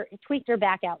tweaked her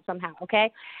back out somehow, okay?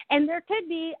 And there could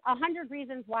be 100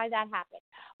 reasons why that happened.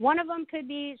 One of them could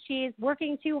be she's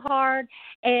working too hard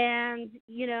and,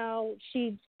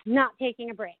 she's not taking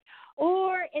a break.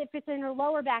 Or if it's in her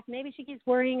lower back, maybe she keeps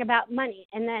worrying about money,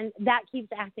 and then that keeps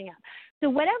acting up. So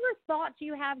whatever thoughts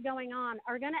you have going on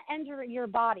are going to enter your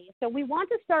body. So we want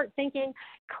to start thinking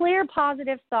clear,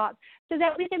 positive thoughts so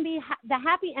that we can be the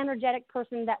happy, energetic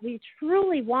person that we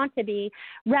truly want to be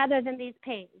rather than these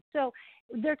pains. So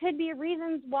there could be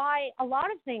reasons why a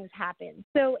lot of things happen.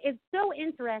 So it's so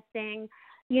interesting,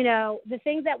 the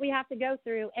things that we have to go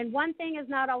through. And one thing is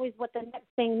not always what the next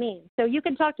thing means. So you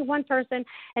can talk to one person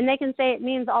and they can say it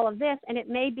means all of this, and it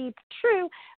may be true,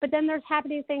 but then there's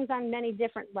happening things on many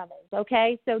different levels,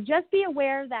 okay? So just be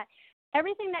aware that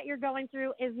everything that you're going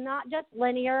through is not just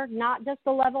linear, not just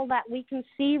the level that we can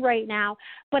see right now,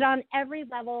 but on every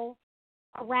level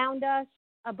around us,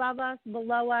 above us,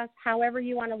 below us, however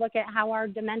you want to look at how our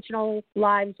dimensional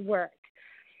lives work.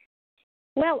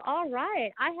 Well, all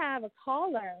right. I have a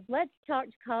caller. Let's talk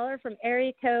to caller from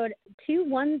area code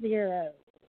 210.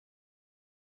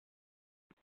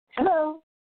 Hello.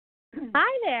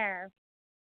 Hi there.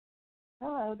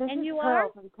 Hello. This and is you Pearl are?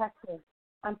 From Texas.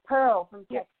 I'm Pearl from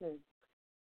Texas.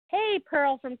 Hey,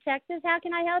 Pearl from Texas. How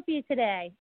can I help you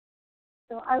today?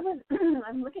 So I'm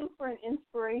looking for an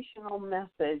inspirational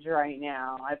message right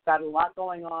now. I've got a lot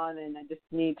going on, and I just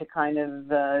need to kind of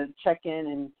check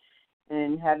in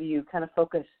and have you kind of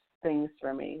focus things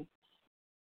for me.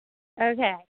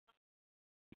 Okay,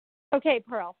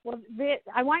 Pearl. Well,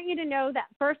 I want you to know that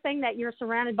first thing that you're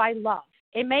surrounded by love.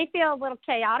 It may feel a little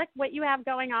chaotic what you have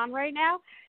going on right now,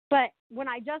 but when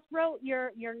I just wrote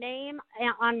your name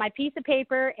on my piece of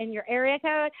paper and your area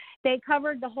code, they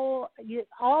covered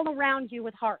all around you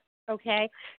with hearts. Okay,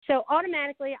 so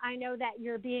automatically I know that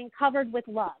you're being covered with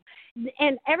love.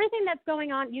 And everything that's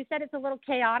going on, you said it's a little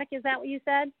chaotic. Is that what you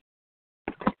said?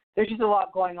 There's just a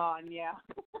lot going on, yeah.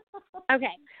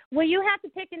 Okay. Well, you have to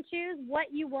pick and choose what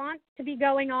you want to be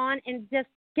going on and just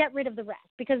get rid of the rest,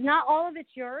 because not all of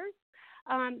it's yours.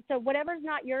 So whatever's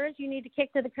not yours, you need to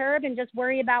kick to the curb and just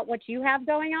worry about what you have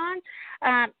going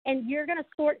on. And you're going to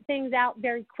sort things out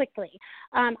very quickly.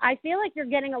 I feel like you're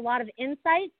getting a lot of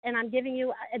insights, and I'm giving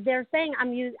you, they're saying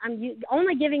I'm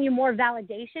only giving you more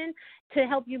validation to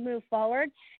help you move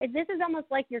forward. This is almost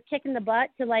like you're kicking the butt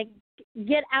to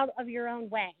get out of your own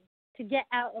way.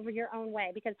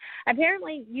 Because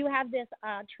apparently you have this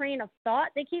train of thought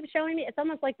they keep showing me. It's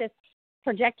almost like this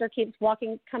projector keeps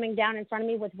coming down in front of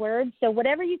me with words. So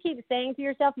whatever you keep saying to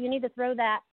yourself, you need to throw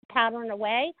that pattern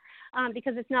away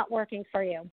because it's not working for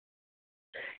you.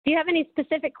 Do you have any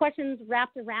specific questions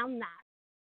wrapped around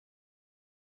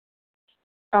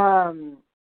that?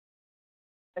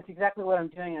 That's exactly what I'm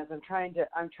doing. I'm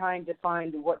trying to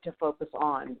find what to focus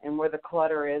on and where the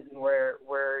clutter is and where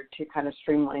to kind of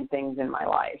streamline things in my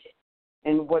life,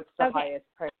 and what's the highest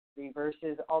priority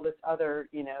versus all this other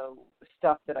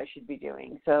stuff that I should be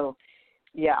doing. So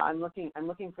I'm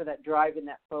looking for that drive and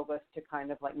that focus to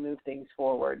kind of like move things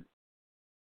forward.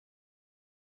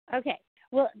 Okay.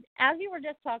 Well, as you were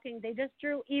just talking, they just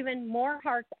drew even more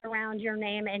hearts around your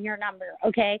name and your number,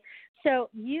 okay? So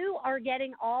you are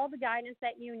getting all the guidance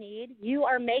that you need. You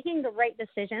are making the right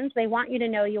decisions. They want you to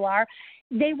know you are.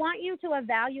 They want you to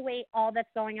evaluate all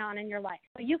that's going on in your life.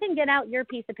 So you can get out your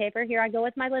piece of paper. Here I go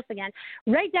with my list again.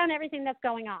 Write down everything that's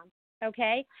going on,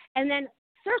 okay? And then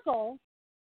circle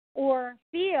or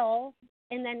feel,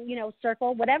 and then,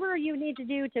 circle whatever you need to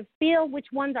do to feel which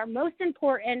ones are most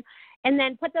important, and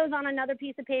then put those on another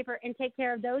piece of paper and take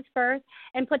care of those first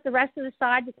and put the rest to the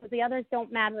side because the others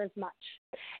don't matter as much.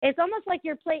 It's almost like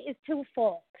your plate is too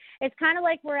full. It's kind of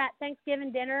like we're at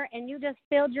Thanksgiving dinner and you just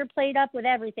filled your plate up with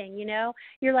everything,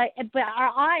 You're like, but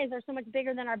our eyes are so much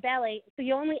bigger than our belly, so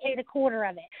you only ate a quarter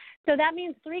of it. So that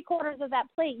means 3/4 of that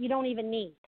plate you don't even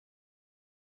need.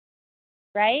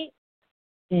 Right?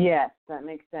 Yes, that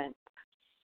makes sense.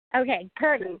 Okay,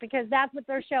 perfect, because that's what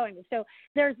they're showing me. So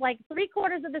there's like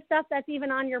 3/4 of the stuff that's even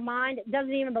on your mind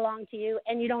doesn't even belong to you,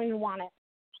 and you don't even want it.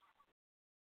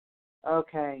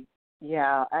 Okay.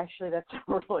 Yeah, actually, that's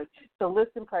really so.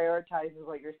 List and prioritize is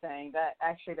what you're saying.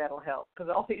 That'll help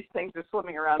because all these things are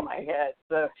swimming around my head.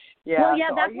 So yeah. Well, yeah,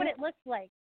 so that's what it looks like.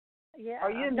 Yeah,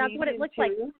 are you a that's what it looks too?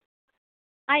 like.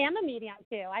 I am a medium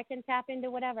too. I can tap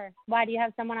into whatever. Why, do you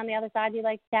have someone on the other side you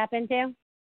like to tap into?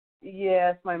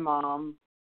 Yes, my mom.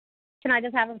 Can I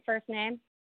just have her first name?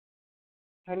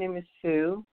 Her name is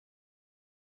Sue.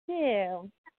 Sue. All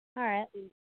right.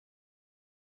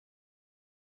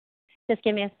 Just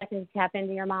give me a second to tap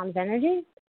into your mom's energy.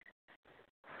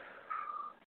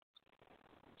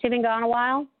 She been gone a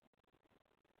while?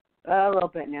 A little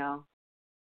bit now.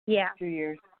 Yeah. 2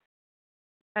 years.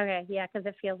 Okay, yeah, because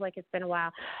it feels like it's been a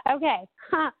while. Okay.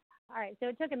 All right, so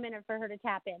it took a minute for her to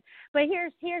tap in. But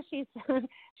here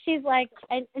she's like,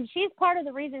 and she's part of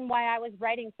the reason why I was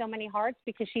writing so many hearts,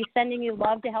 because she's sending you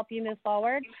love to help you move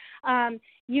forward.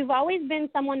 You've always been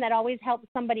someone that always helps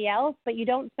somebody else, but you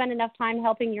don't spend enough time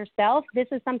helping yourself. This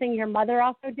is something your mother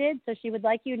also did, so she would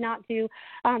like you not to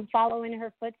follow in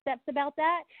her footsteps about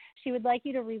that. She would like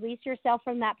you to release yourself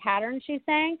from that pattern, she's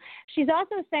saying. She's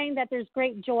also saying that there's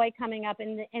great joy coming up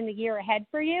in the year ahead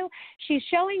for you. She's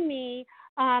showing me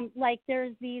like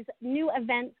there's these new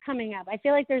events coming up. I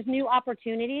feel like there's new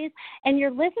opportunities, and you're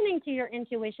listening to your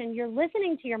intuition. You're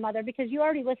listening to your mother because you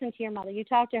already listened to your mother. You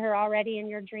talked to her already in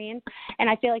your dreams, and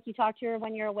I feel like you talk to her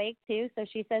when you're awake too. So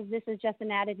she says this is just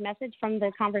an added message from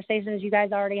the conversations you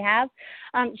guys already have.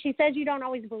 She says you don't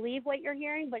always believe what you're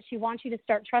hearing, but she wants you to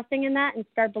start trusting in that and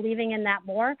start believing in that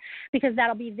more, because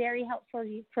that'll be very helpful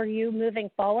for you moving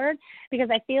forward,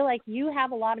 because I feel like you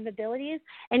have a lot of abilities,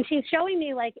 and she's showing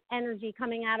me like energy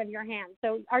coming out of your hands.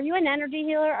 So are you an energy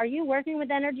healer? Are you working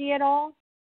with energy at all?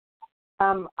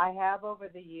 I have over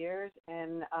the years,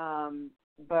 and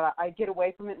but I get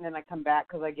away from it and then I come back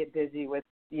because I get busy with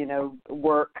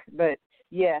work. But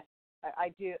yes, I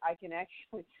do. I can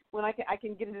actually I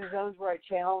can get into zones where I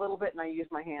channel a little bit and I use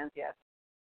my hands. Yes.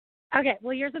 Okay.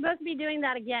 Well, you're supposed to be doing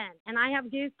that again, and I have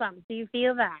goosebumps. Do you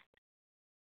feel that?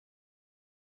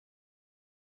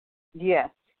 Yes.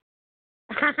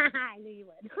 I knew you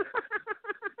would.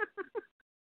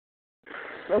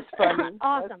 That's funny.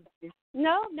 Awesome. That's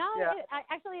No, yeah.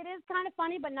 Actually, it is kind of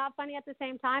funny, but not funny at the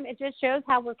same time. It just shows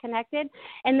how we're connected,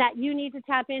 and that you need to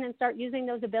tap in and start using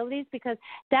those abilities, because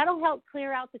that'll help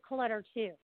clear out the clutter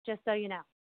too, just so you know.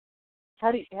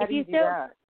 How do you do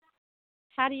that?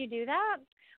 How do you do that?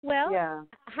 Well, yeah.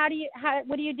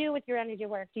 What do you do with your energy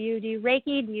work? Do you do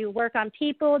Reiki? Do you work on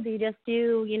people? Do you just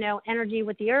do, energy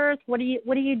with the earth? What are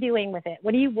you doing with it?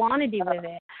 What do you want to do with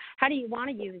it? How do you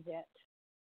want to use it?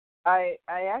 I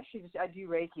actually I do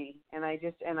Reiki, and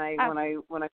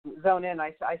when I zone in,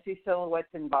 I see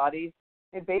silhouettes and bodies,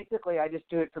 and basically I just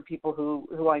do it for people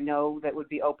who I know that would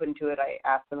be open to it. I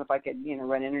ask them if I could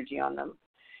run energy on them,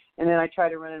 and then I try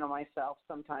to run it on myself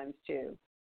sometimes too.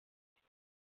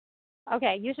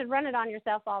 Okay, you should run it on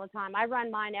yourself all the time. I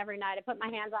run mine every night. I put my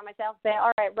hands on myself, say,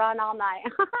 all right, run all night.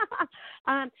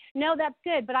 No, that's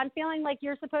good, but I'm feeling like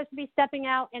you're supposed to be stepping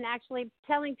out and actually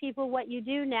telling people what you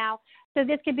do now. So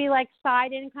this could be like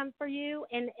side income for you,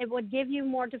 and it would give you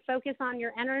more to focus on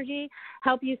your energy,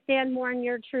 help you stand more in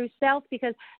your true self,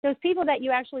 because those people that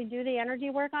you actually do the energy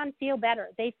work on feel better.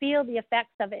 They feel the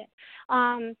effects of it.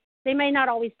 They may not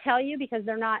always tell you because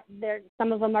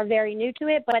some of them are very new to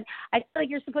it, but I feel like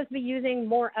you're supposed to be using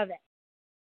more of it.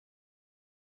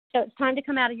 So it's time to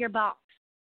come out of your box.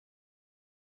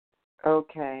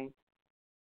 Okay.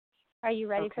 Are you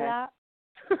ready for that?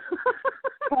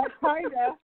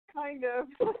 Kind of.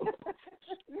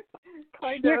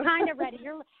 You're kind of ready.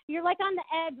 You're like on the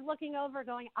edge looking over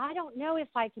going, I don't know if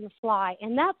I can fly.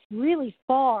 And that's really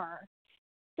far.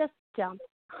 Just jump.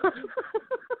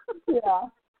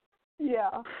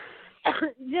 Yeah.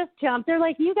 Just jump. They're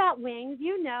like, you got wings,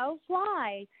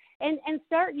 fly. And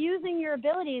start using your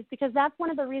abilities, because that's one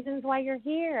of the reasons why you're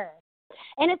here.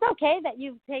 And it's okay that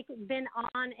you've been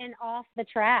on and off the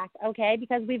track, okay,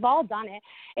 because we've all done it.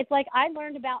 It's like I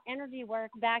learned about energy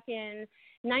work back in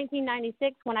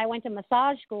 1996 when I went to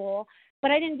massage school,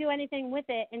 but I didn't do anything with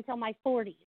it until my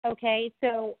 40s, okay?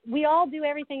 So we all do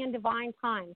everything in divine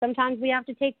time. Sometimes we have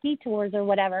to take detours or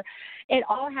whatever. It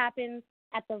all happens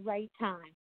at the right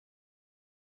time.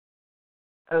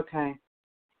 Okay.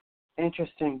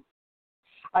 Interesting.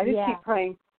 I just Yeah. keep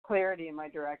praying clarity in my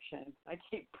direction. I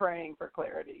keep praying for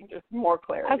clarity, just more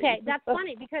clarity. Okay, that's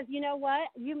funny, because you know what?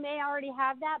 You may already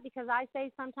have that, because I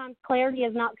say sometimes clarity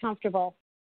is not comfortable.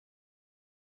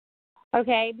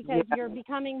 Okay, because you're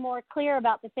becoming more clear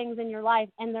about the things in your life,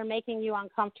 and they're making you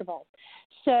uncomfortable.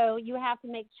 So you have to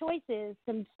make choices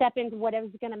to step into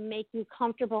whatever's going to make you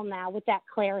comfortable now with that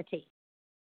clarity.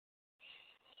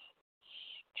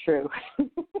 True.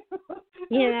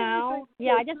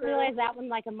 I just realized that one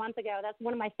like a month ago. That's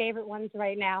one of my favorite ones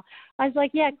right now. I was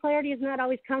like, clarity is not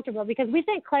always comfortable, because we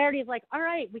think clarity is like, all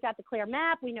right, we got the clear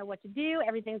map, we know what to do,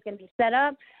 everything's going to be set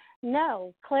up.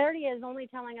 No, clarity is only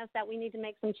telling us that we need to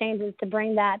make some changes to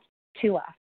bring that to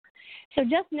us. So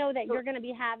just know that you're going to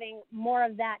be having more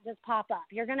of that just pop up.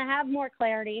 You're going to have more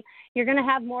clarity. You're going to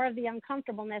have more of the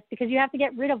uncomfortableness, because you have to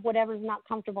get rid of whatever's not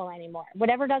comfortable anymore.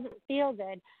 Whatever doesn't feel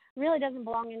good really doesn't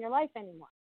belong in your life anymore.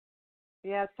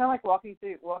 Yeah, it's kind of like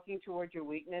walking towards your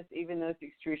weakness, even though it's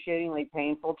excruciatingly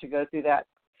painful to go through that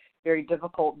very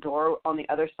difficult door. On the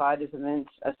other side is immense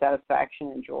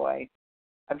satisfaction and joy.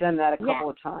 I've done that a couple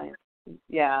of times.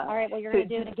 Yeah. All right, well, you're going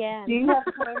to do it again. Do you have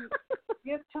time? Do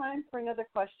you have time for another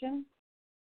question?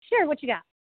 Sure, what you got?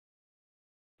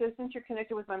 So since you're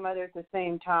connected with my mother at the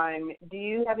same time, do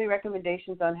you have any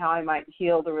recommendations on how I might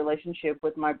heal the relationship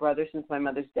with my brother since my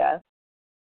mother's death?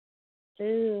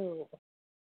 Ooh.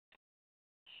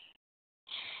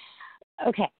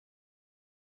 Okay.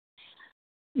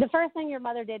 The first thing your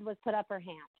mother did was put up her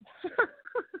hand.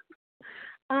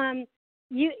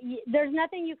 There's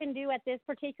nothing you can do at this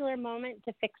particular moment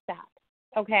to fix that,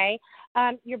 okay?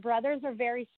 Your brothers are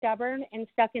very stubborn and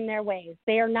stuck in their ways.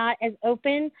 They are not as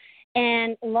open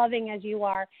and loving as you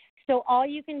are. So all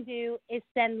you can do is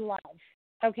send love,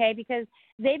 okay? Because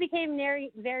they became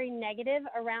very, very negative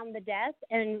around the death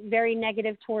and very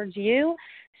negative towards you.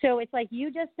 So it's like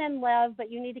you just send love,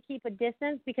 but you need to keep a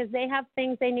distance, because they have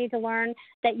things they need to learn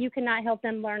that you cannot help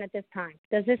them learn at this time.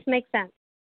 Does this make sense?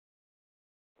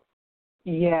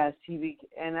 Yes,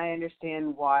 and I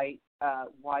understand why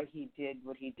he did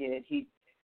what he did.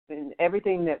 And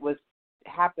everything that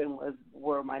happened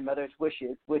were my mother's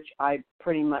wishes, which I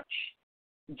pretty much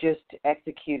just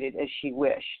executed as she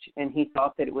wished, and he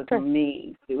thought that it was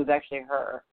me. It was actually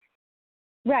her.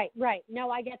 Right. No,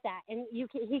 I get that. And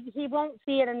he won't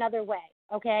see it another way,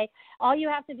 okay? All you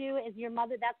have to do is your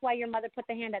mother, that's why your mother put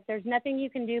the hand up. There's nothing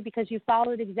you can do, because you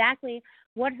followed exactly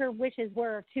what her wishes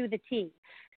were to the T.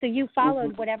 So you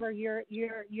followed whatever your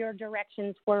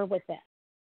directions were with it.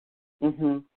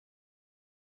 Mhm.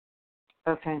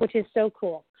 Okay. Which is so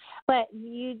cool. But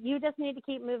you just need to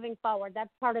keep moving forward.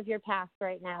 That's part of your past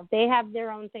right now. They have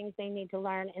their own things they need to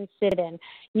learn and sit in.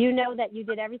 You know that you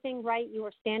did everything right. You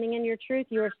were standing in your truth.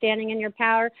 You were standing in your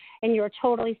power. And you were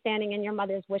totally standing in your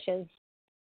mother's wishes.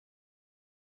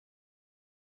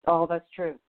 Oh, that's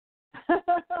true. Very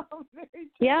true.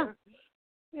 Yeah.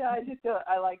 Yeah, I just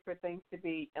I like for things to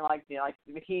be like to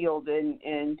be healed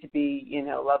and to be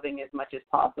loving as much as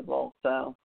possible.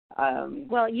 So.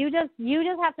 Well, you just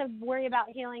have to worry about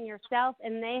healing yourself,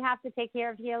 and they have to take care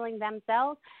of healing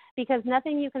themselves, because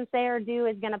nothing you can say or do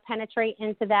is going to penetrate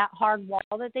into that hard wall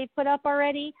that they put up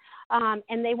already,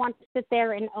 and they want to sit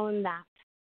there and own that.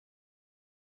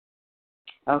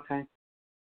 Okay.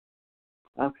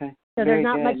 So Very there's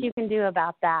not good. much you can do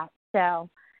about that. So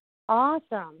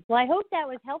awesome. Well, I hope that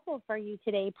was helpful for you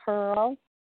today, Pearl.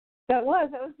 That was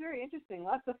very interesting.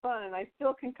 Lots of fun, and I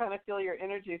still can kind of feel your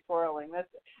energy swirling.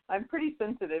 I'm pretty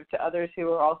sensitive to others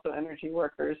who are also energy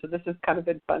workers, so this has kind of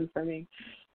been fun for me.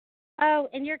 Oh,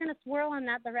 and you're going to swirl on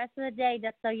that the rest of the day,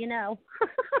 just so you know.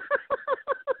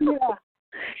 Yeah.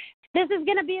 This is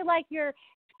going to be like your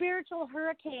spiritual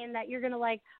hurricane that you're going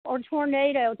to or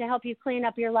tornado to help you clean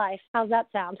up your life. How's that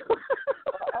sound?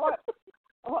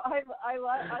 Well, I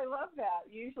love that.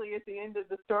 Usually at the end of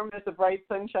the storm, there's a bright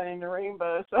sunshine and a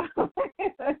rainbow. So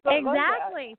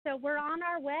exactly. So we're on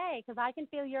our way, because I can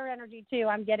feel your energy too.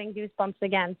 I'm getting goosebumps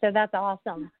again. So that's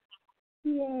awesome.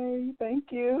 Yay, thank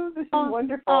you. This is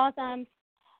wonderful. Awesome.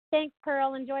 Thanks,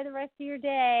 Pearl. Enjoy the rest of your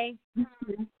day.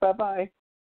 Bye-bye.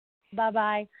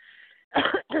 Bye-bye.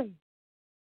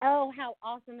 Oh, how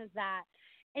awesome is that?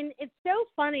 And it's so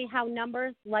funny how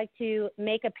numbers like to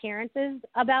make appearances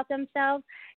about themselves.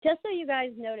 Just so you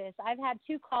guys notice, I've had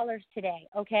 2 callers today,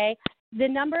 okay? The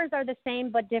numbers are the same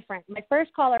but different. My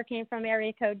first caller came from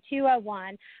area code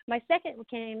 201. My second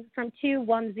came from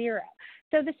 210.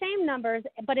 So the same numbers,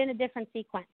 but in a different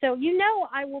sequence. So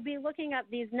I will be looking up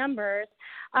these numbers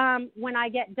when I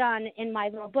get done in my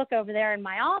little book over there in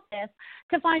my office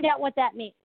to find out what that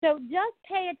means. So just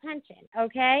pay attention,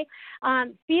 okay?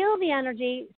 Feel the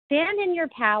energy, stand in your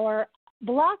power,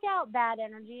 block out bad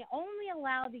energy, only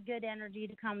allow the good energy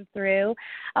to come through.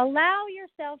 Allow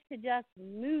yourself to just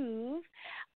move.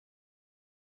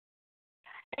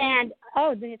 And,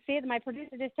 see, my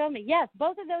producer just told me, yes,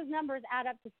 both of those numbers add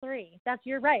up to 3.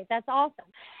 You're right. That's awesome.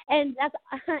 And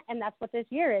that's what this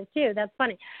year is, too. That's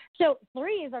funny. So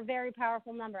 3 is a very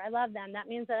powerful number. I love them. That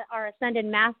means that our ascended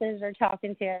masters are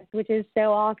talking to us, which is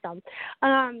so awesome.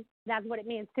 That's what it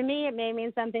means. To me, it may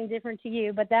mean something different to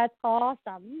you, but that's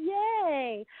awesome.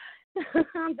 Yay.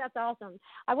 That's awesome.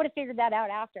 I would have figured that out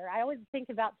after. I always think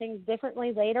about things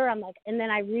differently later. And then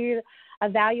I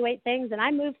reevaluate things and I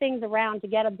move things around to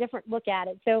get a different look at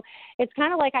it. So it's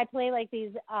kind of like I play like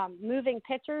these moving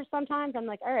pictures sometimes. I'm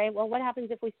like, all right, well, what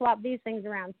happens if we swap these things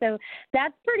around? So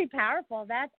that's pretty powerful.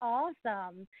 That's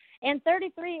awesome. And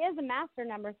 33 is a master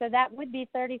number, so that would be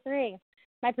 33.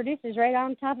 My producer's right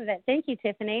on top of it. Thank you,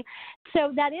 Tiffany.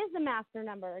 So that is the master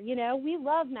number. We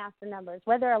love master numbers,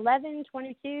 whether 11,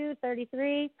 22,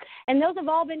 33, and those have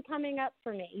all been coming up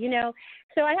for me,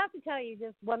 So I have to tell you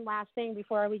just one last thing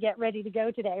before we get ready to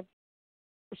go today.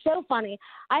 So funny.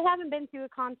 I haven't been to a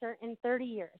concert in 30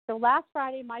 years. So last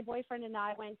Friday, my boyfriend and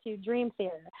I went to Dream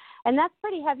Theater, and that's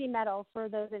pretty heavy metal for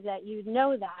those of that you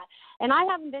know that. And I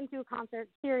haven't been to a concert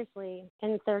seriously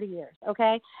in 30 years,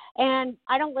 okay? And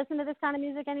I don't listen to this kind of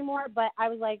music anymore, but I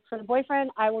was like, for the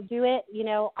boyfriend, I will do it.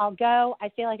 I'll go. I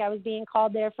feel like I was being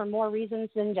called there for more reasons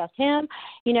than just him.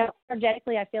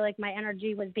 Energetically, I feel like my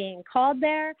energy was being called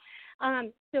there.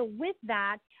 So with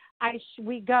that,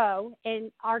 we go,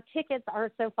 and our tickets are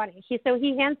so funny. He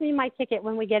hands me my ticket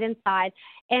when we get inside,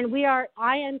 and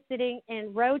I am sitting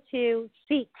in row 2,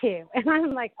 seat 2. And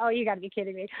I'm like, oh, you got to be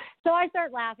kidding me. So I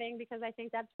start laughing because I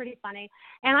think that's pretty funny.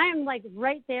 And I am like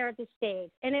right there at the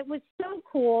stage. And it was so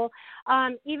cool.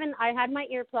 Even I had my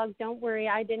earplugs. Don't worry,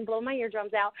 I didn't blow my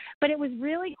eardrums out. But it was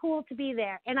really cool to be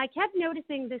there. And I kept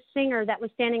noticing this singer that was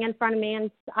standing in front of me,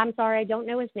 and I'm sorry, I don't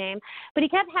know his name. But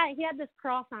he had this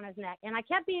cross on his neck, and I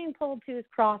kept being pulled to his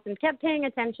cross and kept paying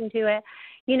attention to it,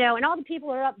 and all the people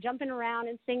are up jumping around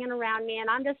and singing around me, and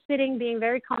I'm just sitting being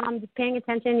very calm, just paying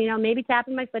attention, maybe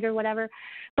tapping my foot or whatever,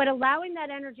 but allowing that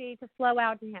energy to flow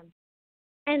out to him.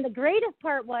 And the greatest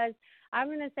part was, I'm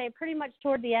going to say pretty much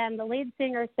toward the end, the lead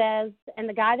singer says, and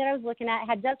the guy that I was looking at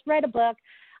had just read a book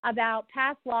about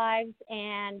past lives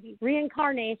and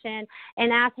reincarnation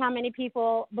and asked how many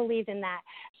people believed in that.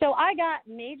 So I got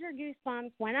major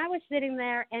goosebumps when I was sitting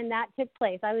there and that took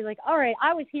place. I was like, all right,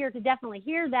 I was here to definitely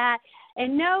hear that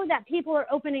and know that people are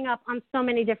opening up on so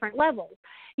many different levels.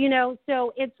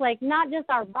 So it's like not just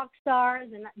our rock stars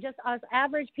and just us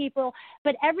average people,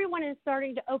 but everyone is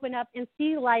starting to open up and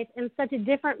see life in such a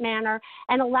different manner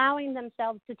and allowing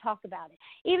themselves to talk about it.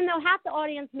 Even though half the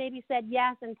audience maybe said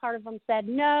yes and part of them said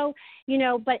no,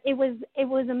 but it was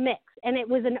a mix, and it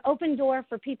was an open door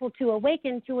for people to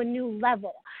awaken to a new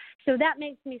level. So that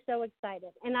makes me so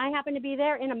excited. And I happen to be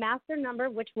there in a master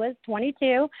number, which was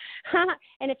 22.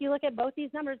 And if you look at both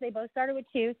these numbers, they both started with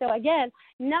 2. So again,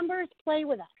 numbers play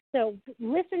with us. So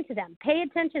listen to them. Pay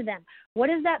attention to them. What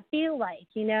does that feel like?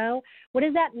 What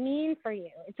does that mean for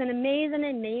you? It's an amazing,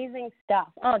 amazing stuff.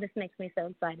 Oh, this makes me so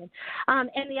excited.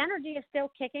 And the energy is still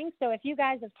kicking. So if you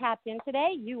guys have tapped in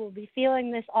today, you will be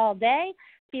feeling this all day.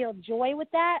 Feel joy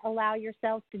with that. Allow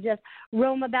yourself to just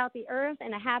roam about the earth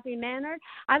in a happy manner.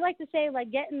 I like to say, like,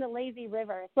 get in the lazy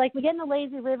river. It's like we get in the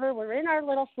lazy river. We're in our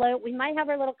little float. We might have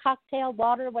our little cocktail,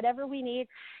 water, whatever we need,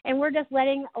 and we're just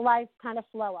letting life kind of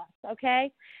flow us,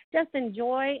 okay? Just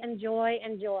enjoy, enjoy,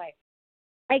 enjoy.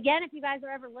 Again, if you guys are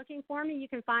ever looking for me, you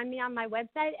can find me on my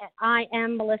website at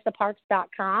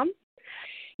IamMelissaParks.com.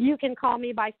 You can call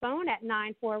me by phone at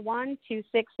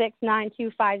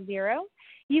 941-266-9250.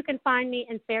 You can find me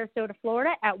in Sarasota,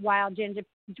 Florida at Wild Ginger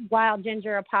Wild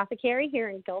Ginger Apothecary here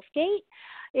in Gulfgate.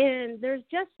 And there's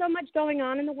just so much going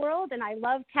on in the world, and I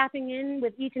love tapping in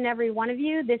with each and every one of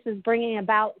you. This is bringing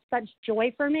about such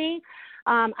joy for me.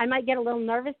 I might get a little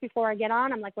nervous before I get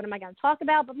on. I'm like, what am I going to talk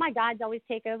about? But my guides always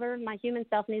take over. My human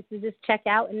self needs to just check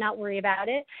out and not worry about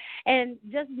it. And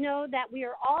just know that we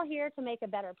are all here to make a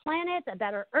better planet, a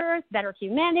better earth, better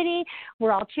humanity.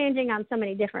 We're all changing on so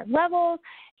many different levels.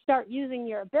 Start using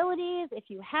your abilities. If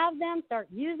you have them, start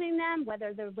using them,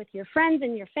 whether they're with your friends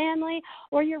and your family,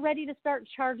 or you're ready to start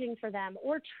charging for them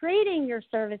or trading your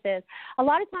services. A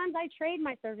lot of times I trade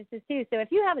my services too. So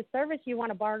if you have a service you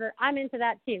want to barter, I'm into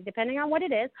that too, depending on what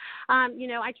it is.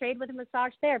 I trade with a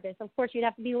massage therapist. Of course, you'd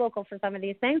have to be local for some of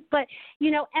these things, but,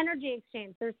 energy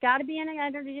exchange. There's got to be an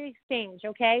energy exchange,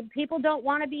 okay? People don't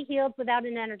want to be healed without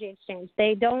an energy exchange.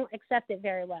 They don't accept it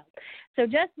very well. So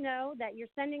just know that you're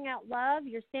sending out love,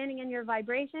 you're standing in your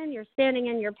vibration, you're standing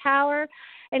in your power,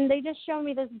 and they just show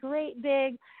me this great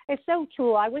big, it's so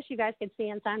cool. I wish you guys could see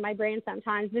inside my brain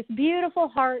sometimes, this beautiful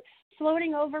heart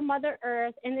floating over Mother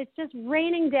Earth, and it's just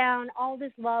raining down all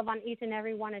this love on each and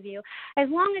every one of you. As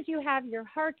long as you have your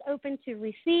hearts open to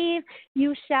receive,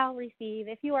 you shall receive.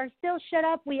 If you are still shut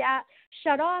off, we ask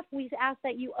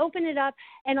that you open it up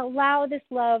and allow this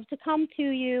love to come to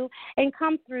you and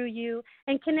come through you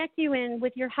and connect you in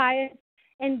with your highest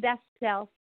and best self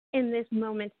in this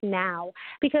moment now,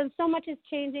 because so much is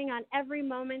changing on every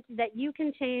moment that you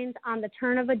can change on the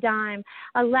turn of a dime.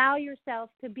 Allow yourself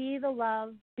to be the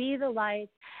love, be the light,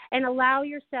 and allow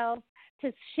yourself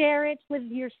to share it with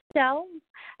yourself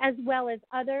as well as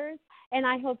others. And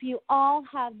I hope you all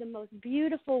have the most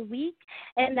beautiful week,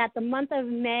 and that the month of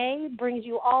May brings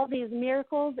you all these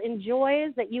miracles and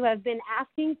joys that you have been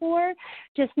asking for.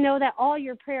 Just know that all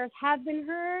your prayers have been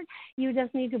heard. You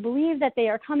just need to believe that they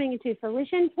are coming into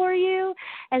fruition for you,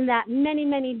 and that many,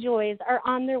 many joys are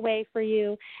on their way for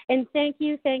you. And thank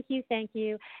you, thank you, thank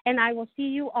you. And I will see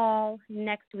you all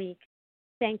next week.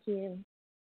 Thank you.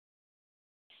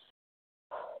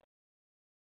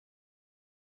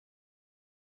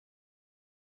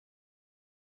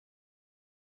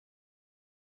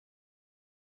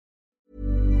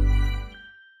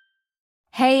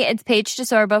 Hey, it's Paige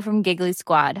DeSorbo from Giggly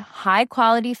Squad. High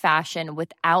quality fashion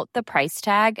without the price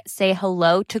tag. Say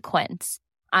hello to Quince.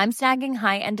 I'm snagging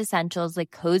high-end essentials like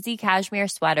cozy cashmere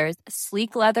sweaters,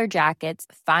 sleek leather jackets,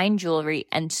 fine jewelry,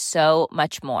 and so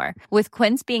much more. With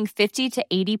Quince being 50 to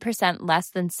 80% less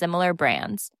than similar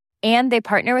brands. And they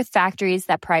partner with factories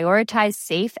that prioritize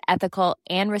safe, ethical,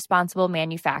 and responsible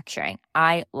manufacturing.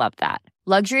 I love that.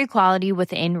 Luxury quality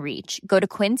within reach. Go to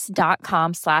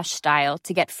quince.com/style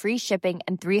to get free shipping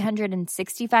and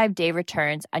 365-day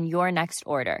returns on your next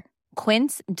order.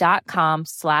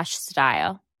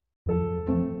 Quince.com/style.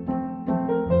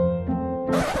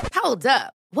 Hold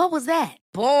up. What was that?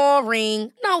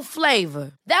 Boring. No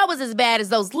flavor. That was as bad as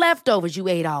those leftovers you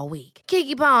ate all week.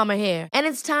 Keke Palmer here, and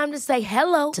it's time to say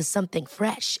hello to something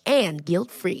fresh and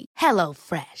guilt-free. Hello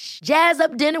Fresh. Jazz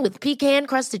up dinner with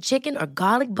pecan-crusted chicken or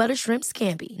garlic butter shrimp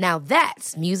scampi. Now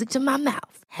that's music to my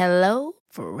mouth. Hello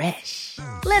Fresh.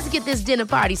 Let's get this dinner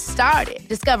party started.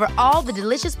 Discover all the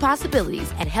delicious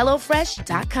possibilities at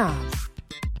HelloFresh.com.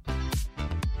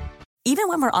 Even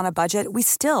when we're on a budget, we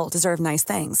still deserve nice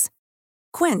things.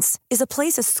 Quince is a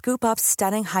place to scoop up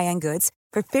stunning high-end goods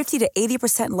for 50 to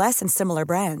 80% less than similar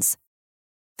brands.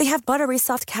 They have buttery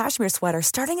soft cashmere sweaters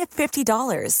starting at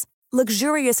 $50,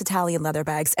 luxurious Italian leather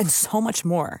bags, and so much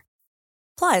more.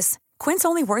 Plus, Quince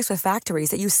only works with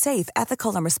factories that use safe,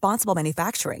 ethical, and responsible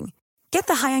manufacturing. Get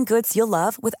the high-end goods you'll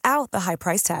love without the high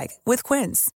price tag with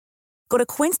Quince. Go to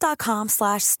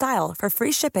quince.com/style for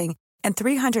free shipping and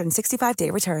 365-day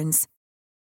returns.